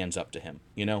that stands up to him,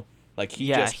 you know? Like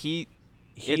he it's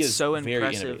is so very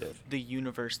impressive innovative. the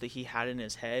universe that he had in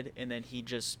his head, and then he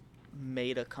just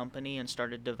made a company and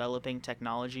started developing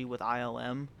technology with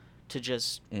ILM to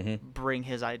just bring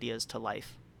his ideas to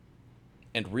life.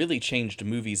 And really changed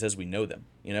movies as we know them,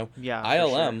 you know? Yeah, for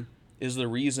ILM sure. is the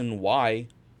reason why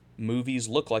movies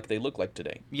look like they look like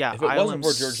today. Yeah, If it wasn't for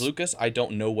ILM's George Lucas, I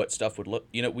don't know what stuff would look,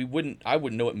 you know, I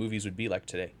wouldn't know what movies would be like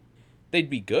today. They'd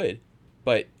be good,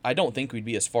 but I don't think we'd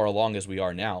be as far along as we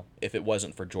are now if it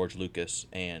wasn't for George Lucas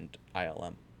and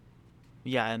ILM.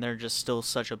 Yeah, and they're just still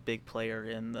such a big player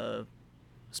in the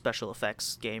special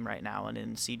effects game right now and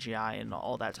in CGI and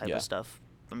all that type Yeah. of stuff.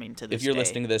 I mean, to this If you're day.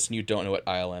 listening to this and you don't know what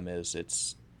ILM is,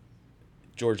 it's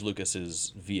George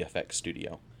Lucas's VFX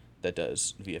studio that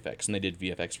does VFX, and they did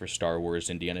VFX for Star Wars,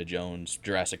 Indiana Jones,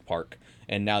 Jurassic Park,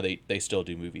 and now they still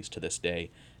do movies to this day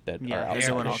that Yeah, are they're Hey, I outside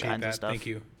doing of all the show. appreciate kinds of that. stuff. Thank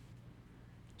you.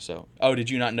 So, oh, did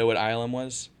you not know what ILM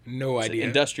was? No It's idea.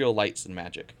 Industrial Lights and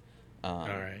Magic. All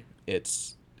right.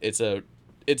 It's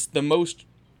the most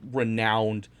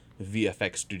renowned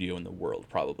VFX studio in the world,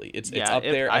 probably. It's up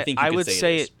if- there. I think you could would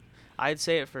say it is. I'd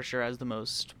say it for sure as the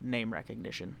most name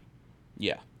recognition.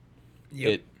 Yeah,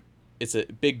 Yep. it's a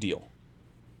big deal.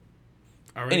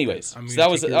 All right. Anyways, I'm so gonna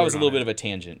that was take a your little word bit on of a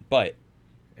tangent, but it.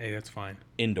 Hey, that's fine.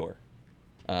 indoor.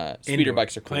 Speeder Endor.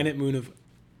 bikes are cool.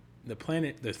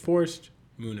 The forest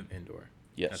moon of Endor.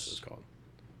 Yes. That's what it's called.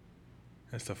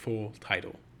 That's the full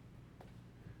title.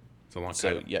 It's a long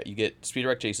So title. yeah, you get speeder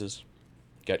bike chases.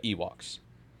 You got Ewoks.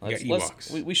 You got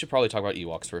Ewoks. We should probably talk about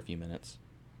Ewoks for a few minutes.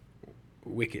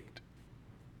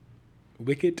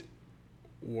 Wicket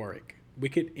Warwick.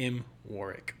 Wicket M.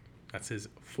 Warwick. That's his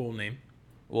full name.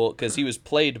 Well, because he was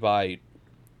played by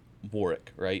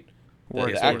Warwick, right?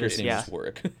 Warwick The actor's Davis, name yeah. is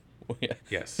Warwick. Yeah.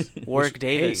 Yes. Warwick Which-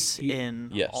 Davis hey, he- in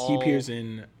Yes. He all, appears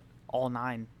in. all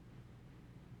 9.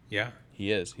 Yeah.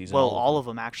 He is. He's in Well, all of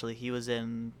them actually. He was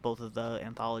in both of the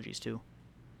anthologies too.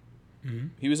 Mm-hmm.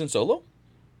 He was in Solo?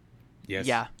 Yes.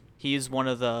 Yeah, he's one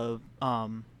of the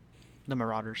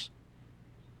Marauders.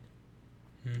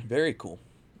 Very cool.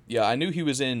 Yeah, I knew he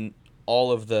was in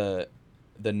all of the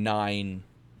 9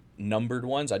 numbered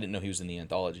ones. I didn't know he was in the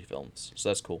anthology films. So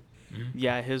that's cool.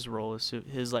 Yeah, his role is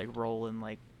his like role in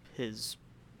like his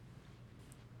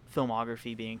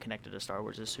filmography being connected to Star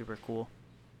Wars is super cool.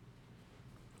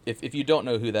 If you don't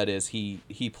know who that is, he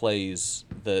plays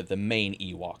the main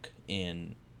Ewok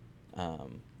in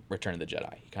Return of the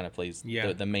Jedi. He kind of plays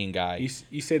Yeah. the main guy.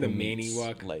 You say the who main meets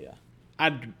Ewok. Leia.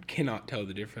 I cannot tell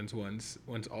the difference once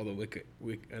all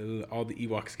the all the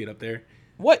Ewoks get up there.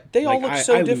 What? They all Like, look I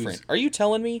so lose. different. Are you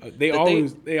telling me They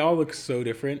that they all look so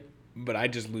different, but I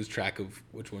just lose track of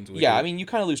which one's which. Yeah, I mean, you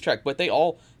kind of lose track, but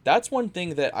that's one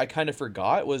thing that I kind of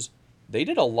forgot was they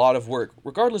did a lot of work,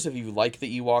 regardless if you like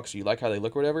the Ewoks or you like how they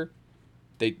look or whatever.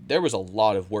 There was a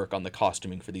lot of work on the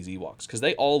costuming for these Ewoks because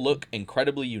they all look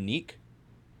incredibly unique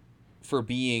for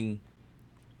being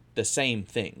the same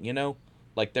thing, you know?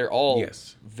 Like they're all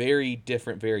Yes. very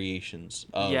different variations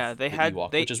of Yeah, the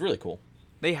Ewok, which is really cool.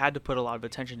 They had to put a lot of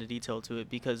attention to detail to it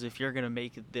because if you're gonna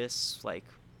make this like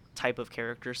type of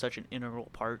character such an integral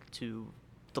part to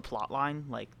the plot line,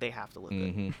 like they have to look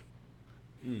good.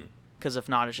 Mm-hmm. Because if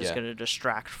not, it's just Yeah. gonna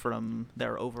distract from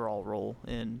their overall role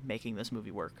in making this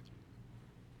movie work.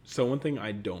 So one thing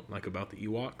I don't like about the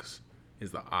Ewoks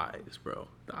is the eyes, bro.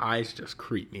 The eyes just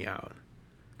creep me out.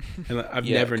 And I've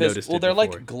Yeah, never 'cause- noticed well, it they're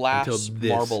before like glass until this.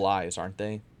 marble eyes, aren't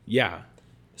they? Yeah.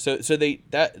 So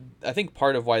I think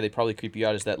part of why they probably creep you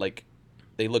out is that like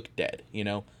they look dead. You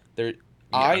know, their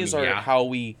I eyes mean, are yeah. how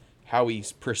we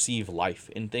perceive life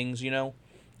in things. You know,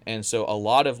 and so a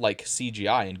lot of like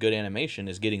CGI and good animation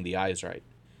is getting the eyes right.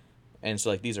 And so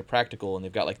like these are practical, and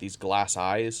they've got like these glass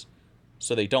eyes,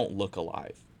 so they don't look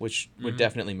alive, which would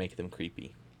definitely make them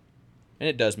creepy. And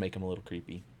it does make them a little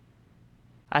creepy.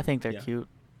 I think they're Yeah. cute.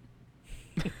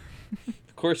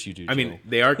 Of course you do. I Joe. mean,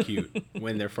 they are cute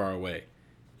when they're far away.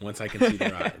 Once I can see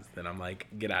their eyes, then I'm like,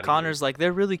 get out of Connor's like,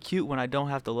 they're really cute when I don't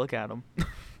have to look at them.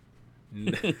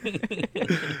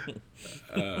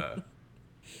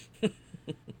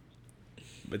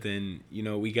 But then, you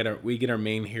know, we get our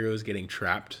main heroes getting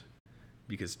trapped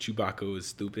because Chewbacca was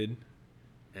stupid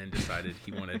and decided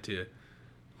he wanted to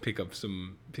pick up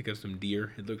some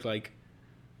deer, it looked like.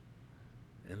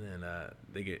 And then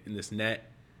they get in this net,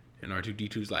 and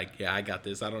R2-D2's like, yeah, I got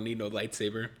this. I don't need no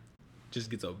lightsaber. Just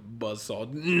gets a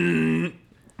buzzsaw.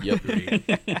 Yep. Great.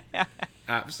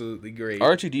 Absolutely great.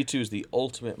 R2D2 is the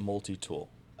ultimate multi-tool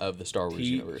of the Star Wars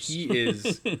universe. He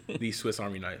is the Swiss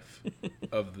Army knife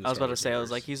of the I was Star about to Wars say, I was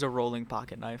universe. like, he's a rolling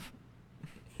pocket knife.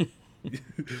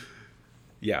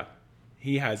 Yeah,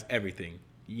 he has everything.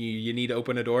 You need to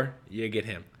open a door, you get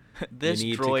him. This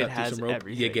you need droid to cut through has some rope,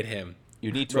 everything. you get him.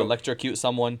 You need to Bro. electrocute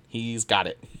someone, he's got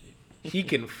it. He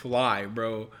can fly,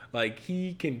 bro. Like,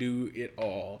 he can do it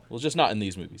all. Well, just not in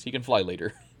these movies. He can fly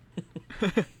later. We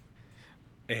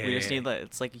just need And that.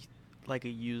 It's like a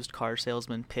used car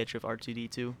salesman pitch of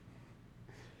R2D2.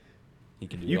 He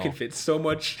can do you it can all. fit so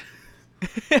much.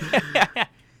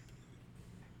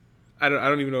 I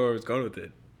don't even know where I was going with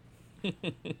it.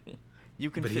 You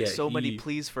can But fit yeah, so many he-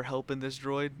 pleas for help in this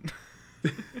droid.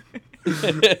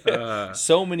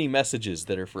 So many messages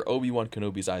that are for Obi-Wan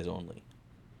Kenobi's eyes only.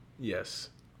 Yes.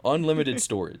 Unlimited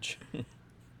storage.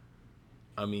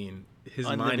 I mean, his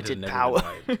mind Unlimited has never power.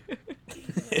 been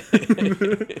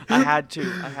wiped. I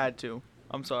had to.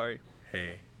 I'm sorry.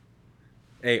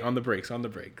 Hey, on the brakes.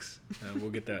 We'll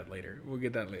get that later.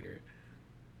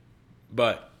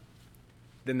 But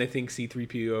then they think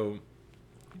C-3PO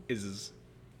is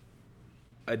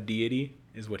a deity,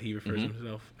 is what he refers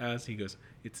himself as. He goes,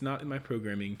 it's not in my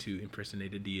programming to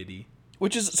impersonate a deity.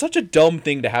 Which is such a dumb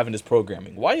thing to have in his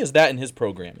programming. Why is that in his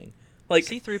programming? Like,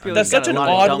 C-3PO that's got such a an lot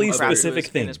of dumb oddly crap specific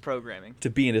in thing his programming. to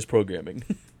be in his programming.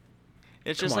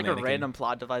 It's Come just on, like a Anakin. random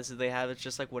plot device that they have. It's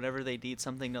just like whenever they need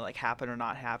something to like happen or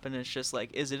not happen, it's just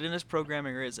like, is it in his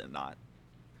programming or is it not?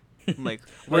 I'm like,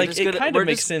 Like, it kind of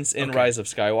makes sense in okay. Rise of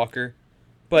Skywalker,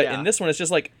 but Yeah. in this one, it's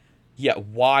just like, yeah,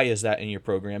 why is that in your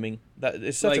programming? That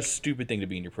is such a Like- stupid thing to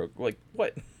be in your program. Like,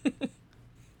 what?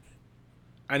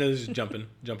 I know this is jumping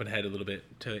ahead a little bit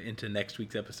into next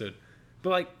week's episode. But,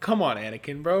 like, come on,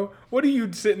 Anakin, bro. What are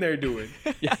you sitting there doing?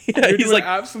 Yeah, You're he's doing like,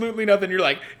 absolutely nothing. You're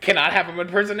like, cannot have him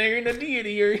impersonating a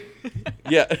deity. Or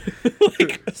yeah,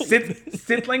 like,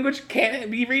 Sith language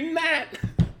can't be reading that.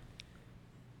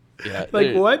 yeah, Like,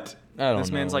 there- what? I don't know.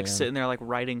 This man's like man. sitting there like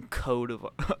writing code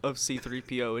of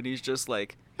C-3PO, and he's just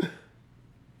like,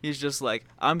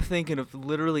 I'm thinking of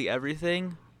literally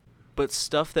everything, but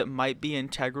stuff that might be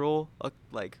integral,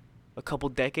 like a couple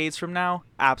decades from now,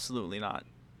 absolutely not.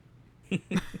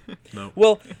 No.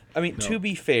 Well, I mean, No. to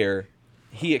be fair,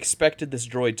 he expected this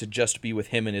droid to just be with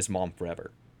him and his mom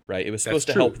forever, right? It was supposed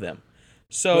to true. help them.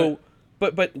 So,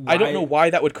 but I don't know why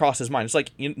that would cross his mind. It's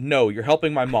like, no, you're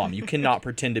helping my mom. You cannot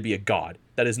pretend to be a god.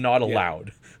 That is not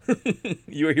allowed.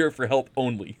 You are here for help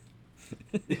only.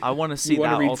 I want to see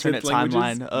wanna that read alternate Sith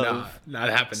languages? timeline of Nah, not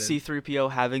happening.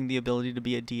 C-3PO having the ability to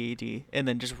be a DAD and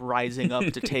then just rising up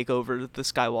to take over the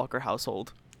Skywalker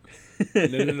household.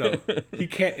 No. He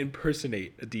can't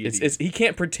impersonate a deity. He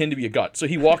can't pretend to be a god, so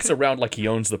he walks around like he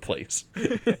owns the place.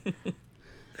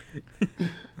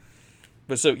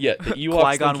 But so yeah, the Ewoks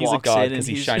Qui-Gon think he's a walks god in and because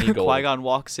he's shiny gold. Qui-Gon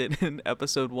walks in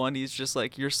episode 1. He's just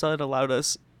like, your son allowed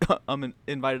us,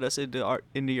 invited us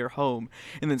into your home,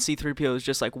 and then C-3PO is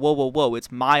just like, whoa,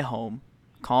 it's my home.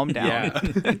 Calm down.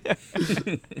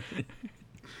 Yeah.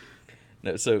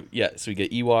 No, so we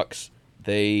get Ewoks.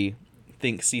 They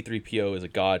think C-3PO is a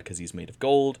god because he's made of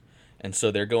gold, and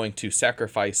so they're going to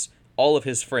sacrifice all of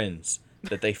his friends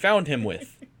that they found him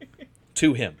with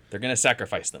to him. They're going to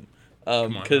sacrifice them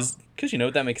on, because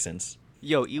that makes sense.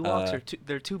 Yo, Ewoks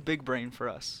they're too big brain for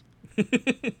us.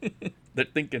 They're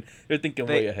thinking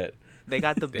way ahead. They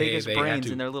got the biggest they had brains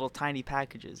to. in their little tiny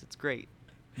packages. It's great.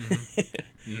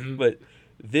 But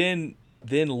then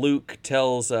Luke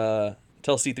tells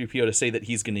C-3PO to say that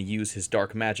he's going to use his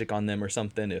dark magic on them or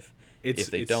something if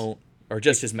they don't, or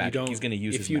just his magic. He's going to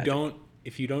use his magic.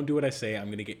 If you don't do what I say, I'm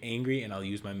going to get angry and I'll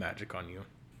use my magic on you.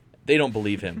 They don't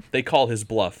believe him. They call his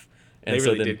bluff. And they so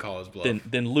really then, did call his bluff.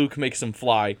 then Luke makes him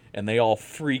fly, and they all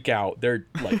freak out. They're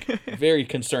like very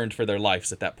concerned for their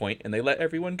lives at that point, and they let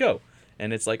everyone go.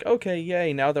 And it's like, okay,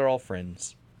 yay, now they're all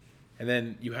friends. And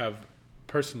then you have,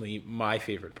 personally, my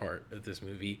favorite part of this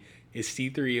movie is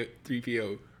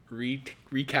C-3PO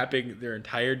recapping their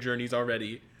entire journeys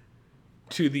already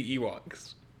to the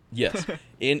Ewoks. Yes,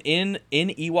 in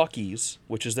Ewokese,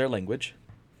 which is their language,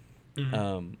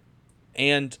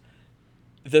 and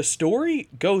the story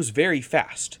goes very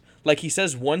fast. Like, he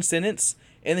says one sentence,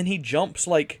 and then he jumps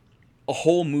like a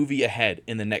whole movie ahead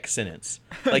in the next sentence.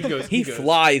 Like, he goes.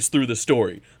 flies through the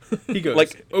story. He goes,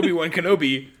 Like, Obi-Wan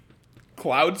Kenobi,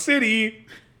 Cloud City.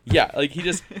 yeah, like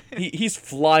he's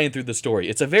flying through the story.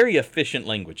 It's a very efficient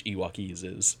language, Ewokese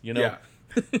is, you know?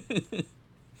 Yeah.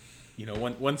 You know,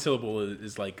 one syllable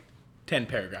is like 10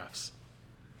 paragraphs.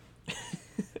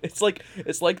 It's like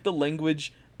the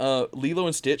language, Lilo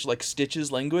and Stitch, like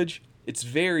Stitch's language. It's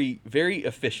very, very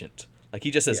efficient. Like, he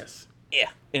just says, Yes. yeah,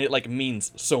 and it like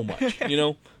means so much, you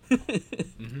know?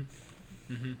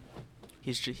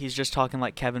 He's just talking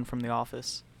like Kevin from The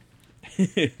Office.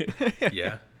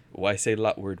 Yeah. Why say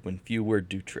lot word when few word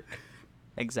do trick?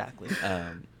 Exactly.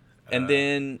 And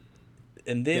then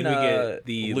we get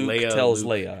the Luke Leia, tells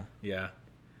Luke. Leia. Yeah.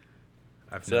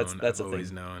 I've So known. that's I've a always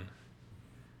thing. known.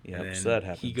 Yeah, And then so that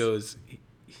happens.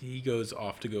 he goes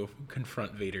off to go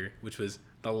confront Vader, which was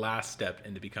the last step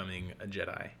into becoming a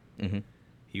Jedi. Mm-hmm.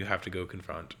 You have to go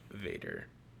confront Vader.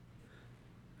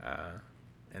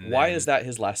 And Why then is that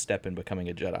his last step in becoming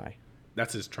a Jedi?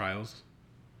 That's his trials.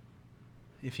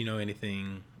 If you know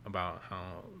anything about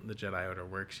how the Jedi Order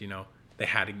works, you know they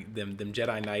had to, them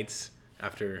Jedi Knights,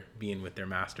 after being with their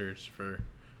masters for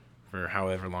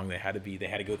however long they had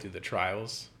to go through the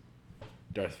trials.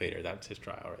 Darth Vader, that's his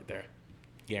trial right there.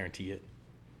 Guarantee it.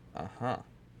 Uh-huh.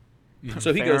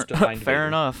 So he Fair- goes to find Fair Vader.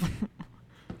 enough.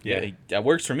 Yeah, that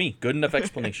works for me. Good enough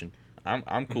explanation. I'm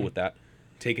Mm-hmm. cool with that.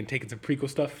 Taking some prequel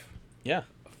stuff, Yeah.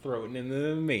 throw it in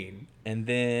the main. And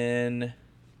then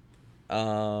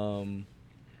and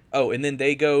then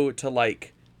they go to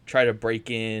like try to break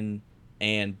in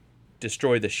and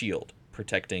destroy the shield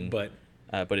protecting, But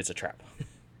it's a trap.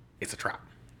 it's a trap.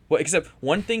 Well, except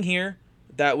one thing here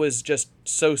that was just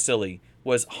so silly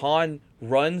was Han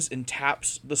runs and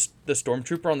taps the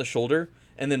stormtrooper on the shoulder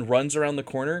and then runs around the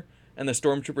corner, and the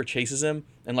stormtrooper chases him,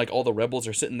 and like all the rebels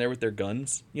are sitting there with their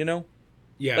guns, you know?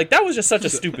 Yeah. Like, that was just such a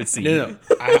stupid scene. No.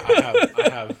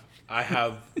 I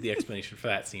have the explanation for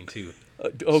that scene too.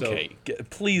 Okay,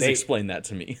 please they- explain that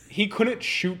to me. He couldn't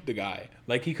shoot the guy.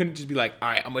 Like, he couldn't just be like, all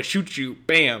right, I'm gonna shoot you,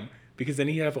 bam, because then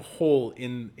he'd have a hole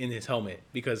in his helmet.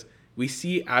 Because we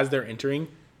see as they're entering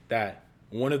that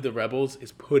one of the rebels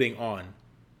is putting on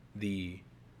the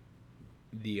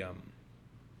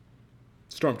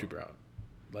stormtrooper out,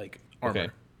 like armor. Okay.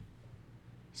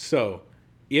 So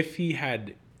if he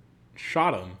had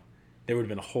shot him, there would have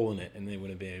been a hole in it, and they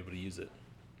wouldn't have been able to use it.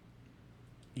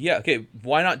 Yeah, okay,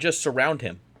 why not just surround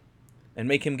him and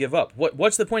make him give up?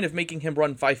 What's the point of making him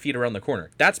run 5 feet around the corner?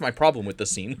 That's my problem with the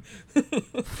scene.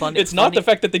 It's not the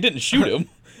fact that they didn't shoot him.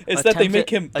 It's that they make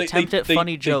him... Attempt at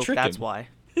funny joke, that's why.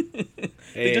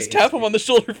 They just tap him on the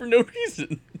shoulder for no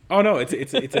reason. Oh no, it's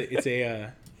a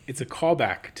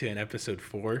callback to an episode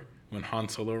 4 when Han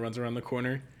Solo runs around the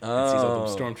corner and sees all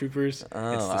the stormtroopers.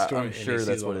 I'm sure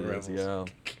that's what it is. Yeah.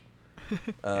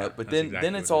 But then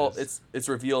exactly it's what it all is. it's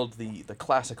revealed the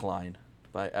classic line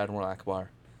by Admiral Akbar.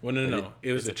 Well, no.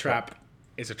 It was a trap.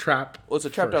 It's a trap. Well, it's a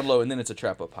trap down first. low, and then it's a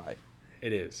trap up high.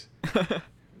 It is.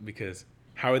 Because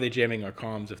how are they jamming our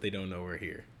comms if they don't know we're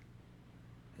here?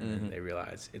 And then they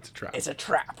realize it's a trap. It's a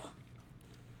trap.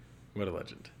 What a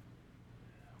legend.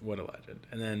 What a legend.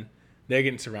 And then they're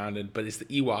getting surrounded, but it's the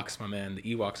Ewoks, my man. The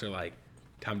Ewoks are like,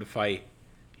 time to fight.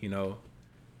 You know,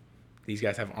 these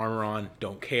guys have armor on,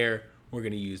 don't care. We're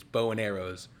going to use bow and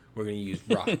arrows. We're going to use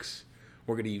rocks.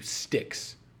 We're going to use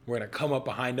sticks. We're going to come up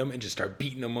behind them and just start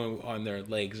beating them on their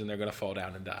legs, and they're going to fall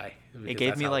down and die. It Because gave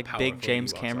that's me how like big powerful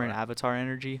James Ewoks Cameron are. Avatar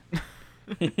energy.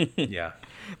 Yeah,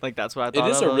 Like, that's what I It thought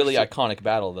is of. a really I was- iconic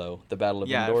battle, though. The Battle of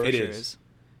Yeah, Endor. for It sure is. is.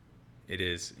 it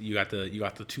is. You got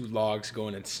the two logs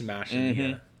going and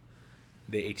smashing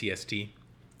the ATST.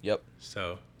 Yep.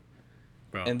 So,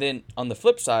 bro. And then on the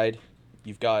flip side,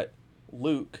 you've got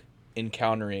Luke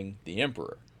encountering the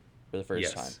Emperor for the first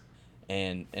Yes.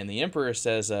 time, and the Emperor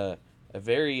says a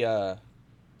very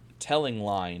telling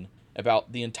line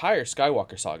about the entire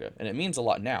Skywalker saga, and it means a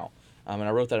lot now. And I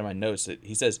wrote that in my notes.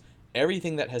 He says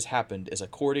everything that has happened is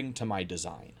according to my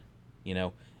design, you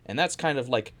know, and that's kind of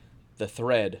like the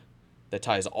thread that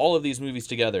ties all of these movies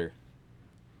together.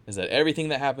 Is that everything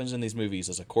that happens in these movies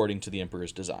is according to the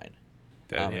Emperor's design.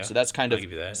 Yeah, So that's kind I'll of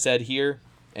give you that. said here,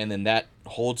 and then that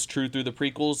holds true through the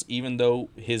prequels, even though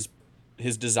his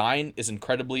design is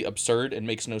incredibly absurd and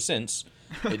makes no sense.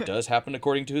 It does happen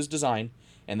according to his design,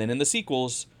 and then in the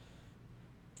sequels,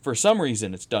 for some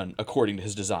reason, it's done according to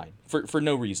his design for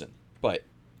no reason. But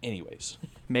anyways,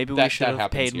 Maybe we that should have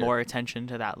happens paid here. more attention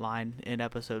to that line in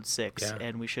episode 6, Yeah.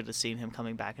 and we should have seen him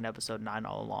coming back in episode 9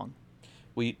 all along.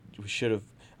 We should have.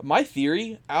 My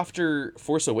theory after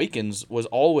Force Awakens was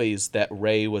always that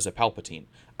Rey was a Palpatine.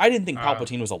 I didn't think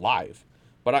Palpatine was alive,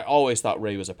 but I always thought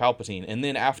Rey was a Palpatine. And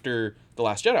then after The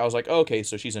Last Jedi, I was like, oh, okay,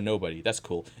 so she's a nobody. That's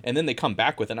cool. And then they come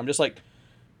back with it, and I'm just like,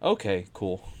 okay,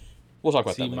 cool. We'll talk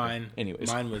about See, that later.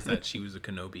 mine was that she was a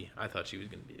Kenobi. I thought she was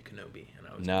going to be a Kenobi, and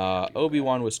I was Nah, happy with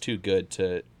Obi-Wan was too good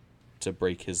to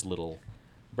break his little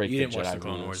that. You the didn't watch Jedi the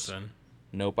Clone rules. Wars then?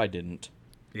 Nope, I didn't.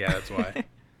 Yeah, that's why.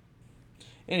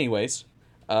 Anyways,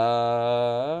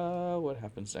 what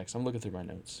happens next? I'm looking through my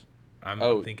notes.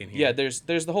 I'm thinking here. Yeah, there's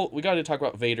the whole. We got to talk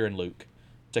about Vader and Luke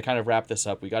to kind of wrap this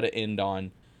up. We got to end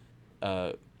on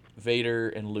Vader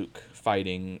and Luke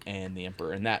fighting and the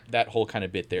Emperor, and that whole kind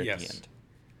of bit there at the end.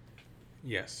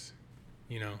 Yes.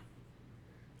 You know,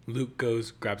 Luke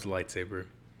grabs a lightsaber,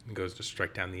 and goes to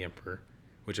strike down the Emperor,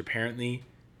 which apparently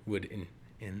would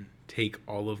take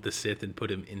all of the Sith and put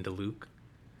him into Luke,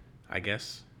 I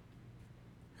guess.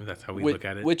 If that's how we look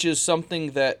at it. Which is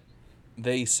something that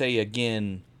they say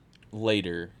again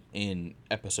later in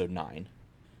Episode 9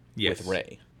 with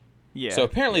Rey. Yeah. So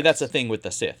apparently that's a thing with the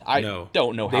Sith. I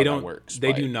don't know how that works.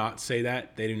 They do not say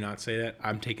that. They do not say that.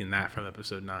 I'm taking that from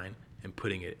Episode 9 and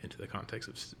putting it into the context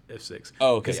of F6.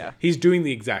 Oh, okay. Yeah. He's doing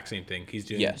the exact same thing. He's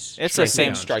doing Yes. It's the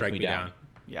same strike me down.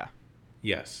 Yeah.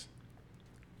 Yes.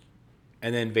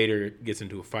 And then Vader gets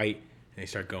into a fight and they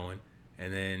start going.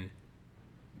 And then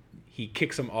he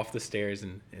kicks him off the stairs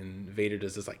and Vader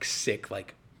does this like sick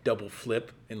like double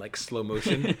flip in like slow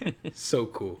motion. So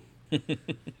cool.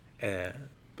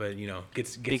 But you know,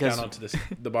 gets down onto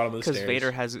the bottom of the stairs. Because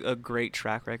Vader has a great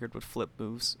track record with flip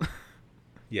moves.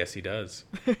 Yes, he does.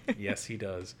 Yes, he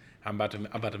does. I'm about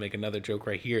to make another joke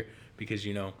right here because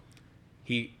you know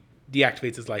he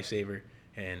deactivates his lightsaber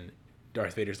and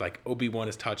Darth Vader's like, Obi-Wan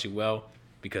has taught you well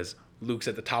because Luke's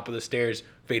at the top of the stairs,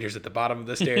 Vader's at the bottom of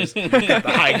the stairs, at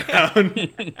the high ground.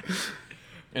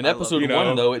 In Episode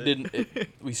 1, though,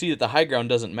 we see that the high ground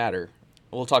doesn't matter.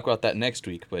 We'll talk about that next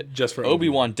week, but Just for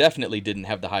Obi-Wan definitely didn't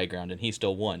have the high ground, and he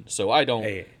still won. So I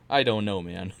don't know,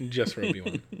 man. Just for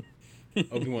Obi-Wan.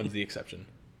 Obi-Wan's the exception,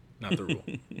 not the rule.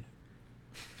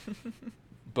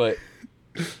 But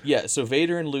yeah, so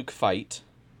Vader and Luke fight,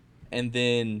 and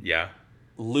then Yeah.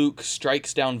 Luke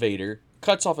strikes down Vader,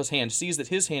 cuts off his hand, sees that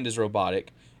his hand is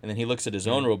robotic, and then he looks at his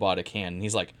own robotic hand, and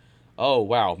he's like, oh,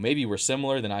 wow, maybe we're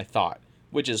similar than I thought,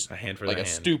 which is A hand for like the a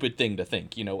hand. stupid thing to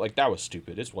think, you know, like that was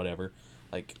stupid. It's whatever.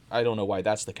 Like, I don't know why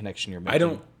that's the connection you're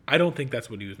making. I don't think that's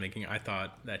what he was making. I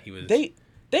thought that he was. They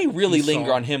really He linger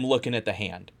saw- on him looking at the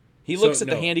hand. He So, looks at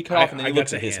the no, hand he cut I- off, and then I he got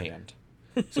looks the at his hand.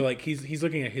 hand. So like he's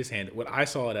looking at his hand. What I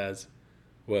saw it as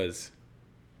was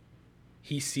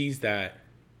he sees that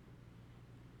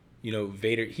you know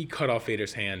Vader he cut off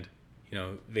Vader's hand, you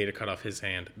know, Vader cut off his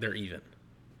hand. They're even.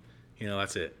 You know,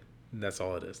 that's it. That's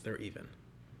all it is. They're even.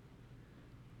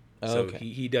 So Okay.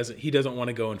 he doesn't want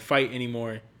to go and fight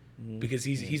anymore because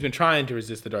he's been trying to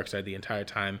resist the dark side the entire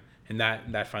time, and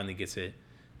that finally gets it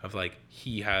of like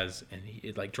he has, and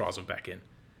it like draws him back in.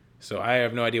 So I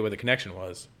have no idea what the connection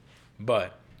was,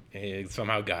 but it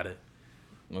somehow got it.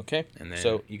 Okay. And then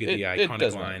so you get the it iconic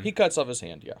doesn't line. matter. He cuts off his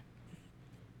hand, yeah.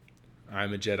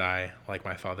 I'm a Jedi like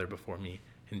my father before me,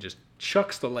 and just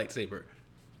chucks the lightsaber.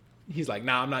 He's like,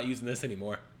 nah, I'm not using this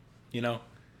anymore. You know,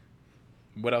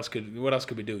 what else could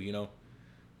we do? You know,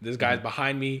 this guy's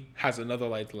behind me has another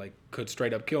light, like could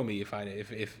straight up kill me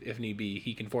if need be.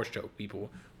 He can force choke people,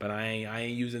 but I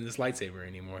ain't using this lightsaber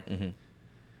anymore.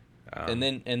 And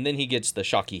then he gets the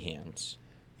shocky hands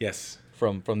Yes,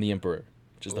 from the Emperor,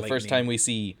 which is the first Lightning. time we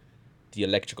see the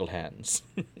electrical hands.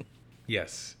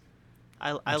 yes.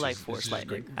 I Which like is Force just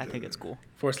Lightning. great. I think it's cool.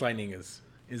 Force lightning is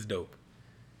dope,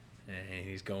 and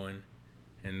he's going,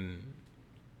 and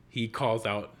he calls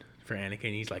out for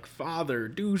Anakin. He's like, "Father,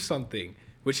 do something,"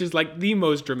 which is like the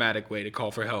most dramatic way to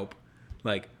call for help.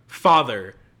 Like,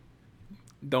 "Father,"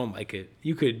 don't like it.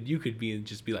 You could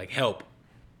just be like, "Help,"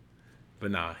 but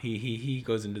nah. He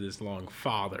goes into this long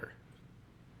 "Father."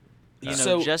 You know,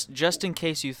 So- just in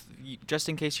case you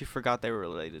forgot they were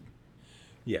related.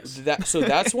 Yes.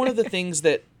 That's one of the things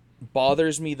that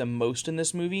bothers me the most in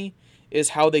this movie is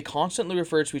how they constantly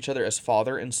refer to each other as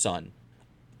father and son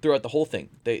throughout the whole thing.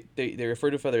 They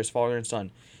refer to each other as father and son,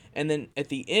 and then at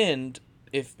the end,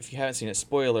 if you haven't seen it,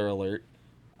 spoiler alert,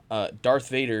 Darth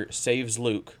Vader saves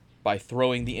Luke by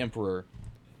throwing the Emperor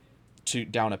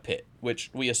down a pit, which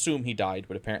we assume he died,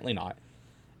 but apparently not.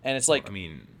 And it's like, I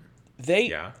mean, they,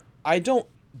 yeah.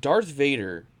 Darth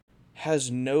Vader has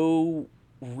no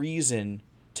reason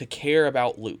to care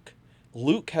about Luke.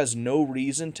 Luke has no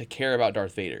reason to care about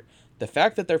Darth Vader. The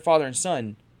fact that they're father and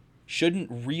son shouldn't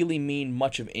really mean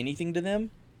much of anything to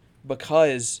them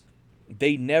because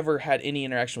they never had any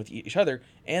interaction with each other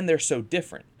and they're so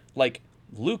different. Like,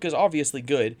 Luke is obviously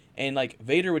good, and like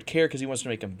Vader would care because he wants to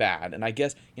make him bad, and I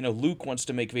guess Luke wants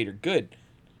to make Vader good,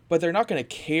 but they're not going to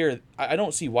care. I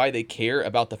don't see why they care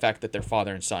about the fact that they're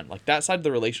father and son. Like, that side of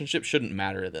the relationship shouldn't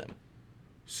matter to them.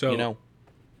 So,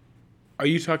 are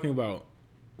you talking about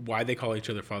why they call each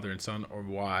other father and son, or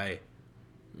why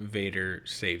Vader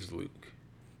saves Luke?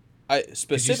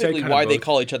 Specifically why they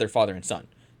call each other father and son.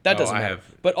 That doesn't matter.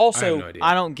 But also, I have no idea.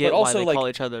 I don't get why they like, call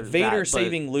each other Vader that,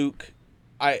 saving Luke.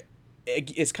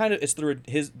 It's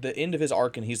the end of his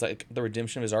arc, and he's like the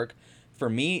redemption of his arc. For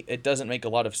me, it doesn't make a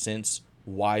lot of sense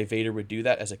why Vader would do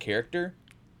that as a character.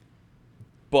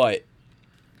 But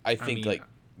I think like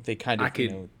they kind of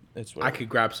it's I could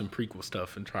grab some prequel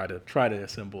stuff and try to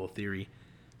assemble a theory,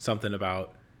 something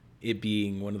about it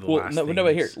being one of the last things. No,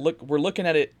 but here, look, we're looking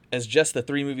at it as just the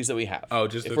 3 movies that we have. Oh,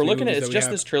 just if we're looking at it as just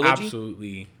this trilogy,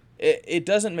 absolutely. It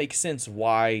doesn't make sense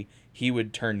why he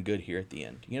would turn good here at the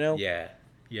end.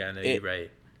 Yeah, no, you're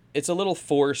right. It's a little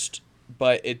forced,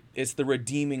 but it's the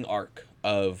redeeming arc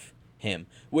of him,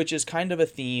 which is kind of a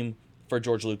theme for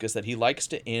George Lucas, that he likes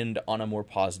to end on a more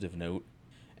positive note.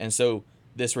 And so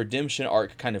this redemption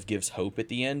arc kind of gives hope at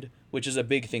the end, which is a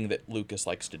big thing that Lucas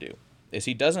likes to do. Is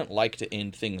he doesn't like to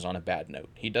end things on a bad note.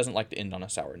 He doesn't like to end on a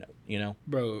sour note,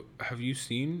 Bro, have you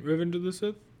seen Revenge of the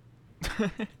Sith?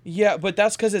 Yeah, but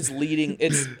that's because it's leading.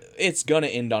 It's gonna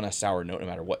end on a sour note no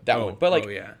matter what that one.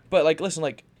 But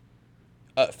listen,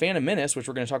 Phantom Menace, which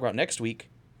we're gonna talk about next week,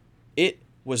 it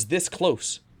was this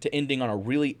close to ending on a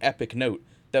really epic note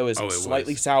that was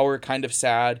slightly sour, kind of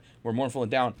sad, more mournful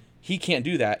and down. He can't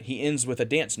do that. He ends with a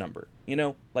dance number.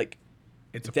 Like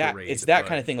it's a that. parade, It's that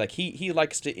kind of thing. Like he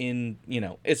likes to end.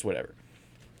 It's whatever.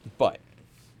 But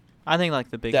I think like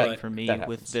the big thing for me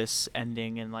with this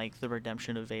ending and like the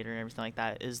redemption of Vader and everything like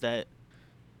that is that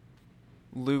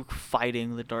Luke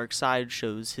fighting the dark side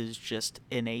shows his just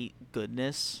innate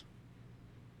goodness,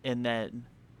 and that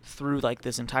through like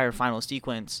this entire final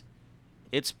sequence,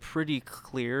 it's pretty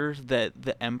clear that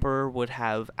the Emperor would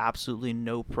have absolutely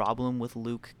no problem with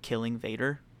Luke killing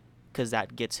Vader, because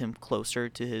that gets him closer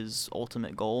to his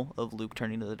ultimate goal of Luke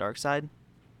turning to the dark side.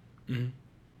 Mm-hmm.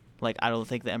 Like, I don't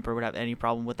think the Emperor would have any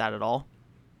problem with that at all.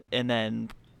 And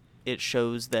then it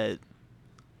shows that...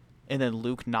 And then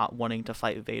Luke not wanting to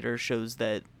fight Vader shows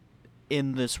that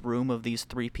in this room of these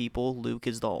 3 people, Luke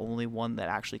is the only one that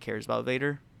actually cares about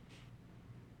Vader.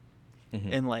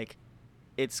 Mm-hmm. And, like,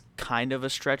 it's kind of a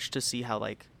stretch to see how,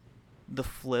 like, the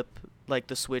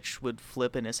switch would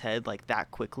flip in his head, like, that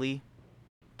quickly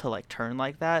to, like, turn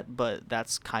like that. But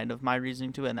that's kind of my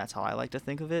reasoning to it, and that's how I like to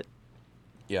think of it.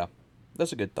 Yeah.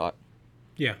 That's a good thought.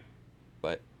 Yeah.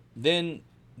 But then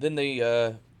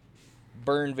they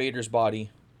burn Vader's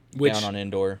body down on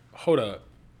Endor. Hold up.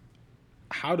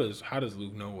 How does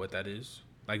Luke know what that is?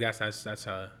 Like that's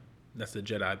the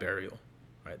Jedi burial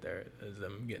right there. Is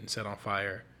them getting set on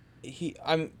fire.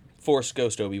 Force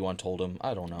Ghost Obi-Wan told him.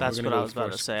 I don't know. That's what I was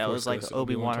about to say. I was like,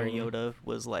 Obi-Wan or Yoda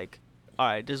was like, all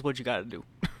right, this is what you got to do.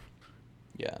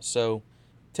 Yeah. So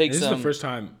this is the first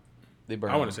time.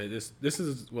 I want to say this. This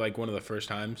is like one of the first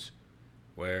times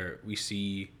where we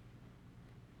see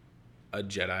a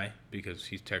Jedi, because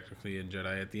he's technically a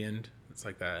Jedi at the end. It's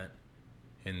like that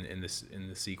in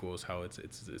the sequels, how it's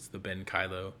the Ben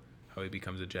Kylo, how he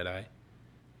becomes a Jedi.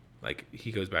 Like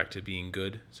he goes back to being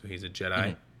good, so he's a Jedi.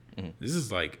 Mm-hmm. Mm-hmm. This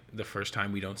is like the first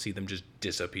time we don't see them just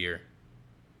disappear.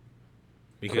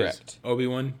 Because Correct.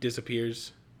 Obi-Wan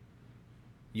disappears,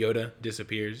 Yoda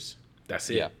disappears. That's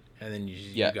it. Yeah. And then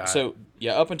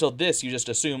up until this, you just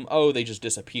assume, they just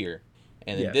disappear.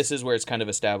 And then this is where it's kind of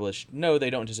established, no, they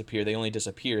don't disappear. They only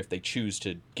disappear if they choose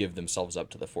to give themselves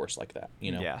up to the Force like that,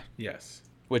 Yeah. Yes.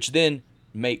 Which then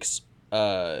makes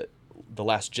The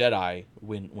Last Jedi,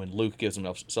 when Luke gives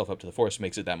himself up to the Force,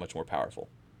 makes it that much more powerful.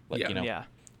 Yeah.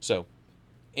 So,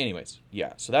 anyways,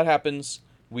 yeah. So that happens.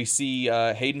 We see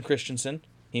Hayden Christensen.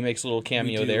 He makes a little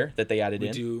cameo there that they added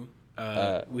in.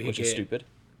 Which is stupid.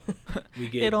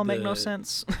 It don't make no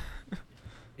sense.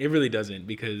 It really doesn't,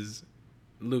 because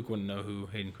Luke wouldn't know who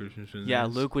Hayden Christensen is. Yeah,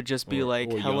 Luke would just be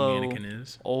like, "Hello,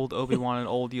 old Obi-Wan and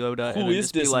old Yoda," Who and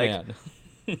is just this be like,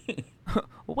 man?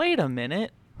 "Wait a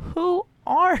minute, who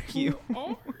are you?"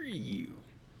 Who are you?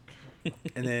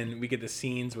 And then we get the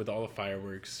scenes with all the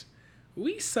fireworks.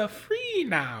 We so free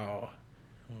now.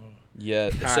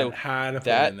 Yeah, Had a fun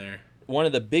that in there. one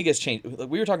of the biggest change.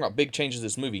 We were talking about big changes in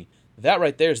this movie. That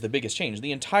right there is the biggest change.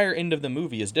 The entire end of the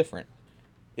movie is different.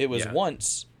 It was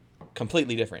once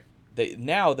completely different.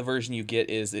 Now the version you get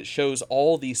is it shows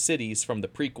all these cities from the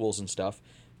prequels and stuff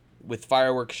with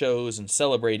fireworks shows and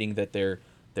celebrating that they're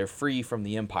free from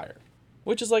the Empire,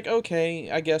 which is like,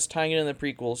 okay, I guess tying it in the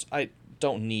prequels. I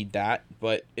don't need that,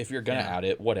 but if you're gonna add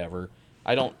it, whatever.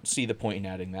 I don't see the point in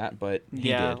adding that, but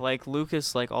he did. Like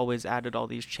Lucas like always added all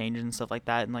these changes and stuff like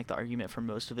that, and like the argument for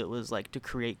most of it was like to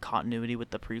create continuity with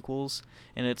the prequels,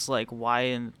 and it's like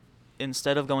why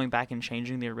instead of going back and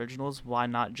changing the originals, why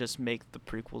not just make the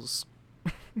prequels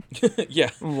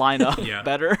line up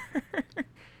better?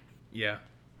 Yeah.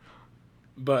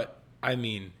 But I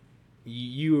mean,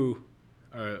 you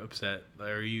are upset,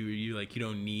 or you like you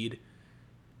don't need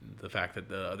the fact that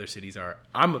the other cities are.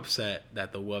 I'm upset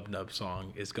that the Wub Nub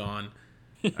song is gone,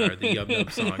 or the Yub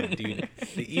Nub song, dude.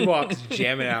 The Ewoks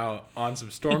jamming out on some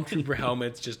stormtrooper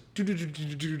helmets, just hitting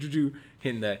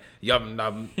the Yub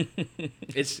Nub.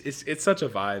 It's such a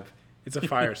vibe. It's a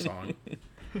fire song.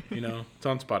 You know, it's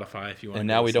on Spotify if you want. And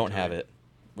now we don't have it,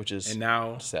 which is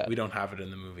sad. We don't have it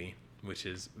in the movie, which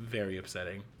is very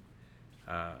upsetting.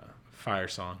 Fire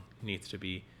song needs to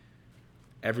be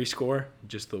every score,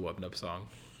 just the Wub Nub song.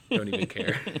 Don't even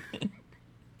care.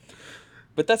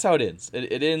 But that's how it ends.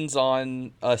 It ends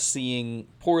on us seeing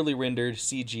poorly rendered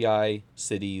CGI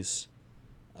cities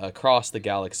across the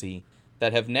galaxy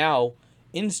that have now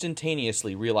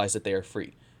instantaneously realized that they are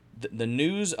free. The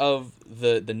news of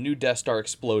the new Death Star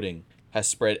exploding has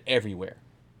spread everywhere,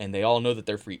 and they all know that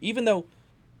they're free. Even though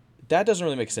that doesn't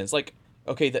really make sense. Like,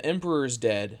 okay, the Emperor's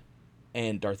dead,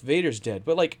 and Darth Vader's dead,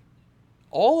 but like,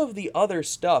 all of the other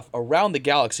stuff around the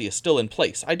galaxy is still in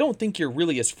place. I don't think you're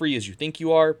really as free as you think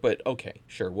you are, but okay,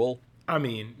 sure, I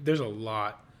mean, there's a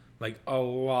lot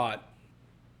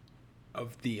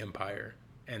of the Empire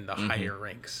and the higher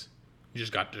ranks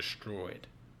just got destroyed.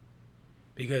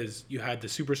 Because you had the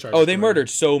Superstar Destroyer. They murdered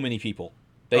so many people.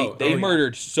 They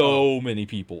murdered so many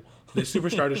people. The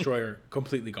Superstar Destroyer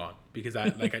completely gone. Because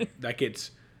that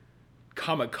gets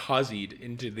kamikazed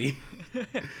into the...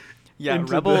 Yeah,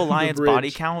 Rebel Alliance body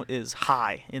count is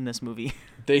high in this movie.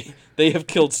 They have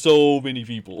killed so many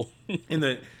people. And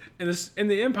the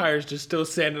Empire's just still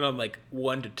standing on like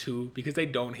 1 to 2 because they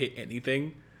don't hit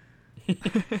anything.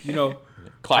 You know,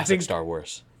 classic Star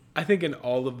Wars. I think in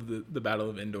all of the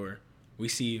Battle of Endor, we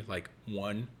see like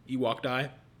 1 Ewok die.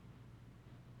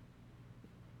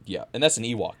 Yeah, and that's an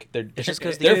Ewok. They're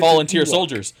they're volunteer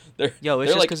soldiers. They're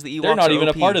just because the Ewoks they're not are even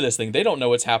OP. a part of this thing. They don't know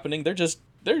what's happening. They're just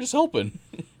helping.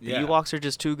 The Ewoks are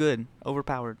just too good,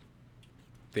 overpowered.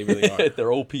 They really are.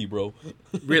 They're OP, bro.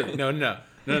 Really? No.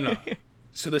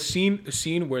 So the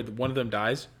scene where one of them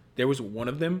dies, there was one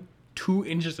of them 2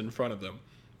 inches in front of them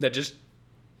that just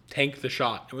tanked the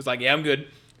shot. It was like, yeah, I'm good.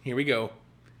 Here we go.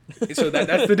 So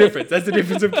that's the difference. That's the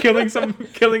difference of killing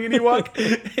an Ewok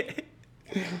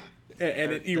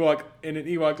and an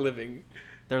Ewok living.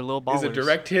 They're little ballers. Is a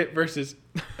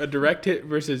direct hit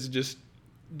versus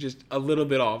just a little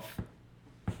bit off.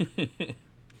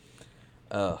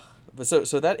 But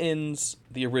so that ends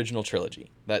the original trilogy.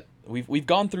 That we've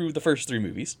gone through the first 3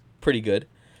 movies, pretty good.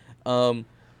 I'm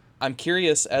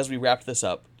curious, as we wrap this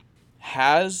up,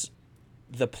 has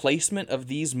the placement of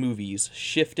these movies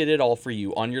shifted at all for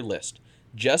you on your list,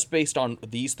 just based on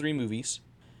these 3 movies?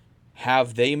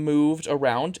 Have they moved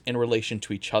around in relation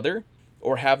to each other,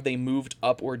 or have they moved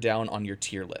up or down on your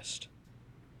tier list?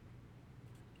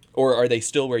 Or are they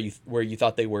still where you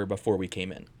thought they were before we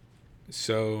came in?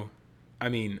 So, I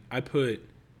mean, I put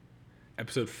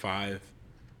episode 5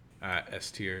 at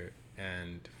S tier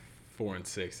and 4 and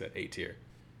 6 at A tier.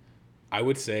 I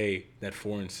would say that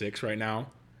 4 and 6 right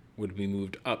now would be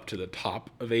moved up to the top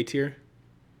of A tier,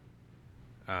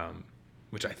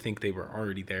 which I think they were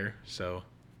already there. So,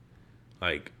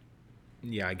 like,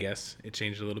 yeah, I guess it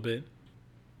changed a little bit.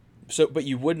 So, but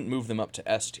you wouldn't move them up to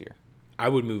S tier.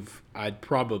 I'd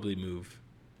probably move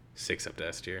 6 up to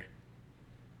S tier.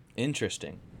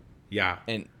 Interesting. Yeah.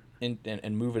 And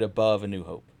move it above A New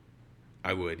Hope.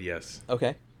 I would, yes.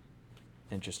 Okay.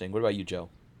 Interesting. What about you, Joe?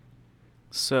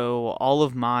 So all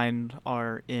of mine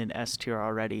are in S tier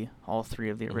already, all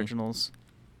 3 of the originals.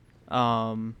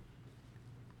 I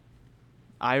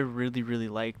really, really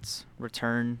liked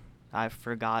Return. I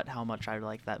forgot how much I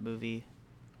liked that movie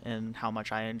and how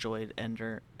much I enjoyed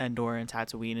Endor and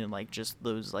Tatooine and like just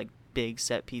those like big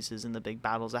set pieces and the big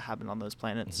battles that happened on those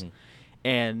planets.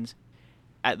 And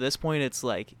at this point it's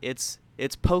like it's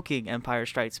poking Empire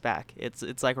Strikes Back.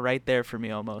 It's like right there for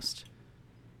me almost.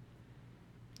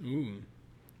 Ooh.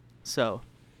 So,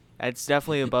 it's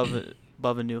definitely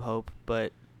above A New Hope,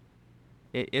 but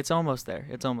it's almost there.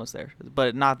 It's almost there,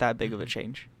 but not that big of a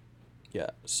change. Yeah.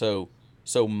 So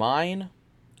mine,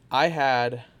 I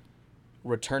had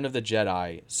Return of the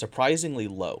Jedi surprisingly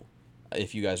low.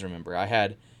 If you guys remember, I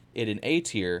had it in A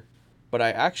tier, but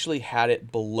I actually had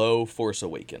it below Force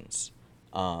Awakens.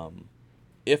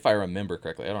 If I remember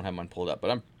correctly, I don't have mine pulled up,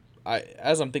 but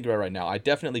as I'm thinking about it right now, I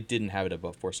definitely didn't have it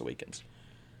above Force Awakens.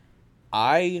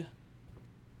 I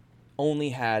only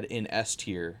had in S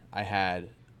tier, I had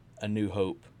A New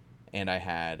Hope, and I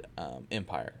had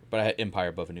Empire, but I had Empire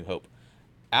above A New Hope.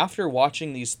 After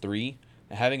watching these three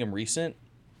and having them recent,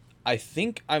 I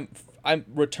think I'm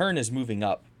Return is moving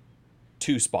up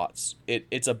 2 spots.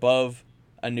 It's above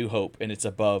A New Hope and it's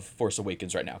above Force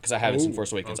Awakens right now because I have it in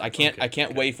Force Awakens. Okay, I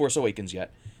can't weigh Force Awakens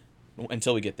yet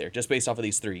until we get there, just based off of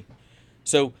these 3.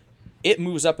 So it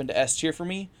moves up into S tier for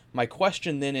me. My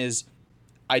question then is,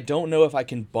 I don't know if I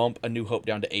can bump A New Hope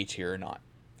down to A tier or not.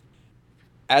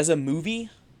 As a movie,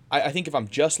 I think if I'm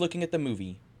just looking at the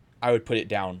movie, I would put it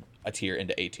down a tier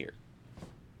into A tier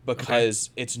because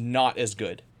it's not as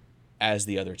good as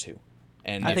the other 2,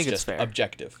 and I think just it's fair.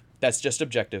 objective. That's just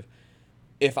objective.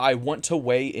 If I want to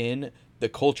weigh in the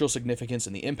cultural significance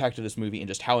and the impact of this movie and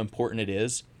just how important it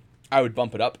is, I would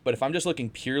bump it up. But if I'm just looking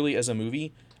purely as a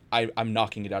movie, I'm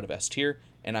knocking it out of S tier,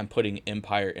 and I'm putting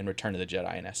Empire and Return of the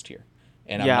Jedi in S tier,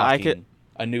 and I'm knocking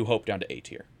A New Hope down to A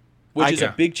tier, which is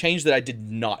a big change that I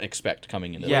did not expect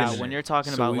coming into. Yeah, this. when you're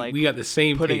talking about we got the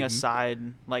same putting thing. aside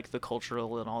like the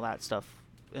cultural and all that stuff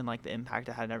and like the impact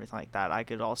it had and everything like that, I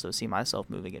could also see myself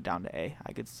moving it down to A.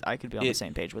 I could be on the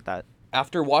same page with that.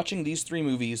 After watching these 3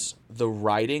 movies, the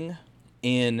writing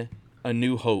in A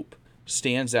New Hope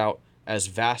stands out as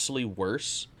vastly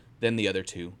worse than the other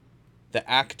 2. The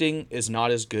acting is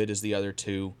not as good as the other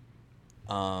 2.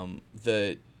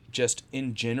 Just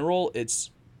in general,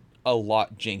 it's a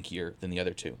lot jankier than the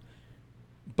other 2.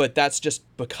 But that's just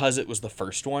because it was the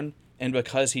first one and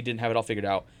because he didn't have it all figured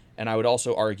out. And I would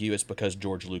also argue it's because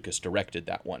George Lucas directed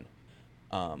that one.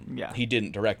 He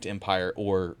didn't direct Empire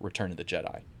or Return of the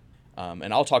Jedi.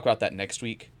 And I'll talk about that next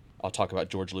week. I'll talk about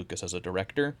George Lucas as a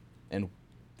director and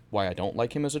why I don't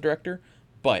like him as a director.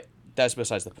 But that's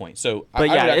besides the point. So I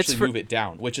would actually move it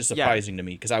down, which is surprising to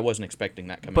me because I wasn't expecting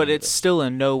that coming. But it's still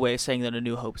in no way saying that A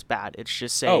New Hope's bad. It's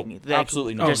just saying that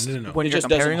absolutely not. No. When It you're just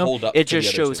comparing doesn't hold them, up it to the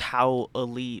just other shows 2. how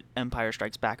elite Empire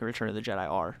Strikes Back and Return of the Jedi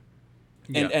are.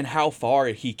 And how far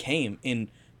he came in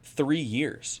 3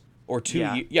 years or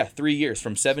 2 3 years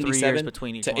from 77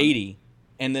 between each to one. 80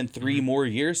 and then 3 more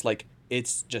years. Like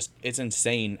it's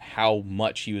insane how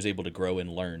much he was able to grow and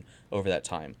learn over that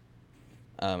time.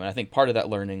 And I think part of that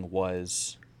learning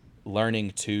was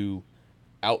learning to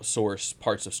outsource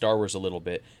parts of Star Wars a little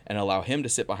bit and allow him to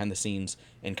sit behind the scenes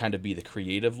and kind of be the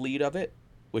creative lead of it,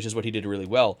 which is what he did really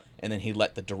well. And then he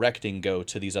let the directing go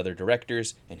to these other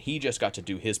directors, and he just got to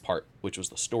do his part, which was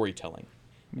the storytelling.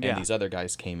 And these other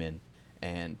guys came in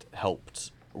and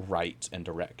helped write and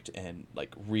direct and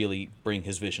like really bring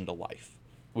his vision to life,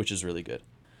 which is really good.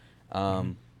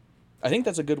 I think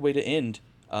that's a good way to end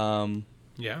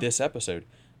this episode.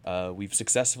 We've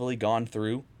successfully gone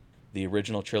through the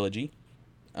original trilogy.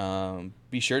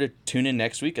 Be sure to tune in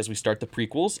next week as we start the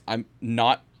prequels. I'm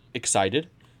not excited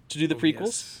to do the prequels.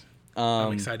 Yes.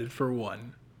 I'm excited for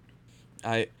 1.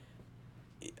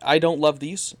 I don't love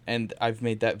these, and I've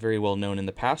made that very well known in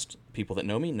the past. People that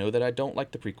know me know that I don't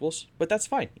like the prequels, but that's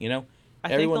fine. You know,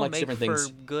 everyone likes different things.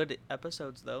 For good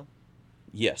episodes, though.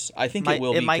 Yes, I think it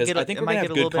will be because I think we're gonna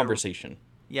have good conversation.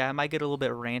 Yeah, it might get a little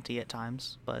bit ranty at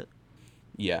times, but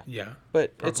yeah,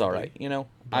 but probably. It's all right. You know,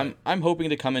 But I'm hoping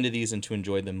to come into these and to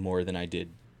enjoy them more than I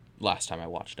did last time I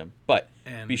watched them. But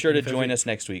be sure to join us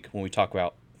next week when we talk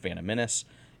about Phantom Menace,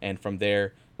 and from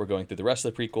there we're going through the rest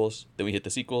of the prequels. Then we hit the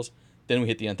sequels. Then we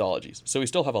hit the anthologies. So we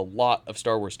still have a lot of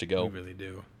Star Wars to go. We really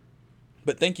do.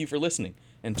 But thank you for listening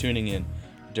and tuning in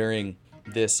during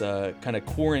this kind of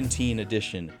quarantine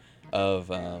edition of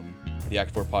the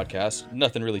Act 4 podcast.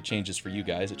 Nothing really changes for you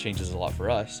guys. It changes a lot for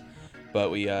us.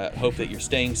 But we hope that you're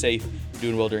staying safe,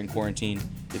 doing well during quarantine.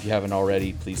 If you haven't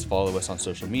already, please follow us on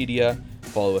social media,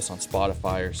 follow us on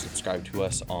Spotify, or subscribe to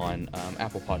us on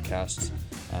Apple Podcasts.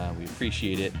 We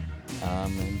appreciate it.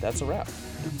 And that's a wrap.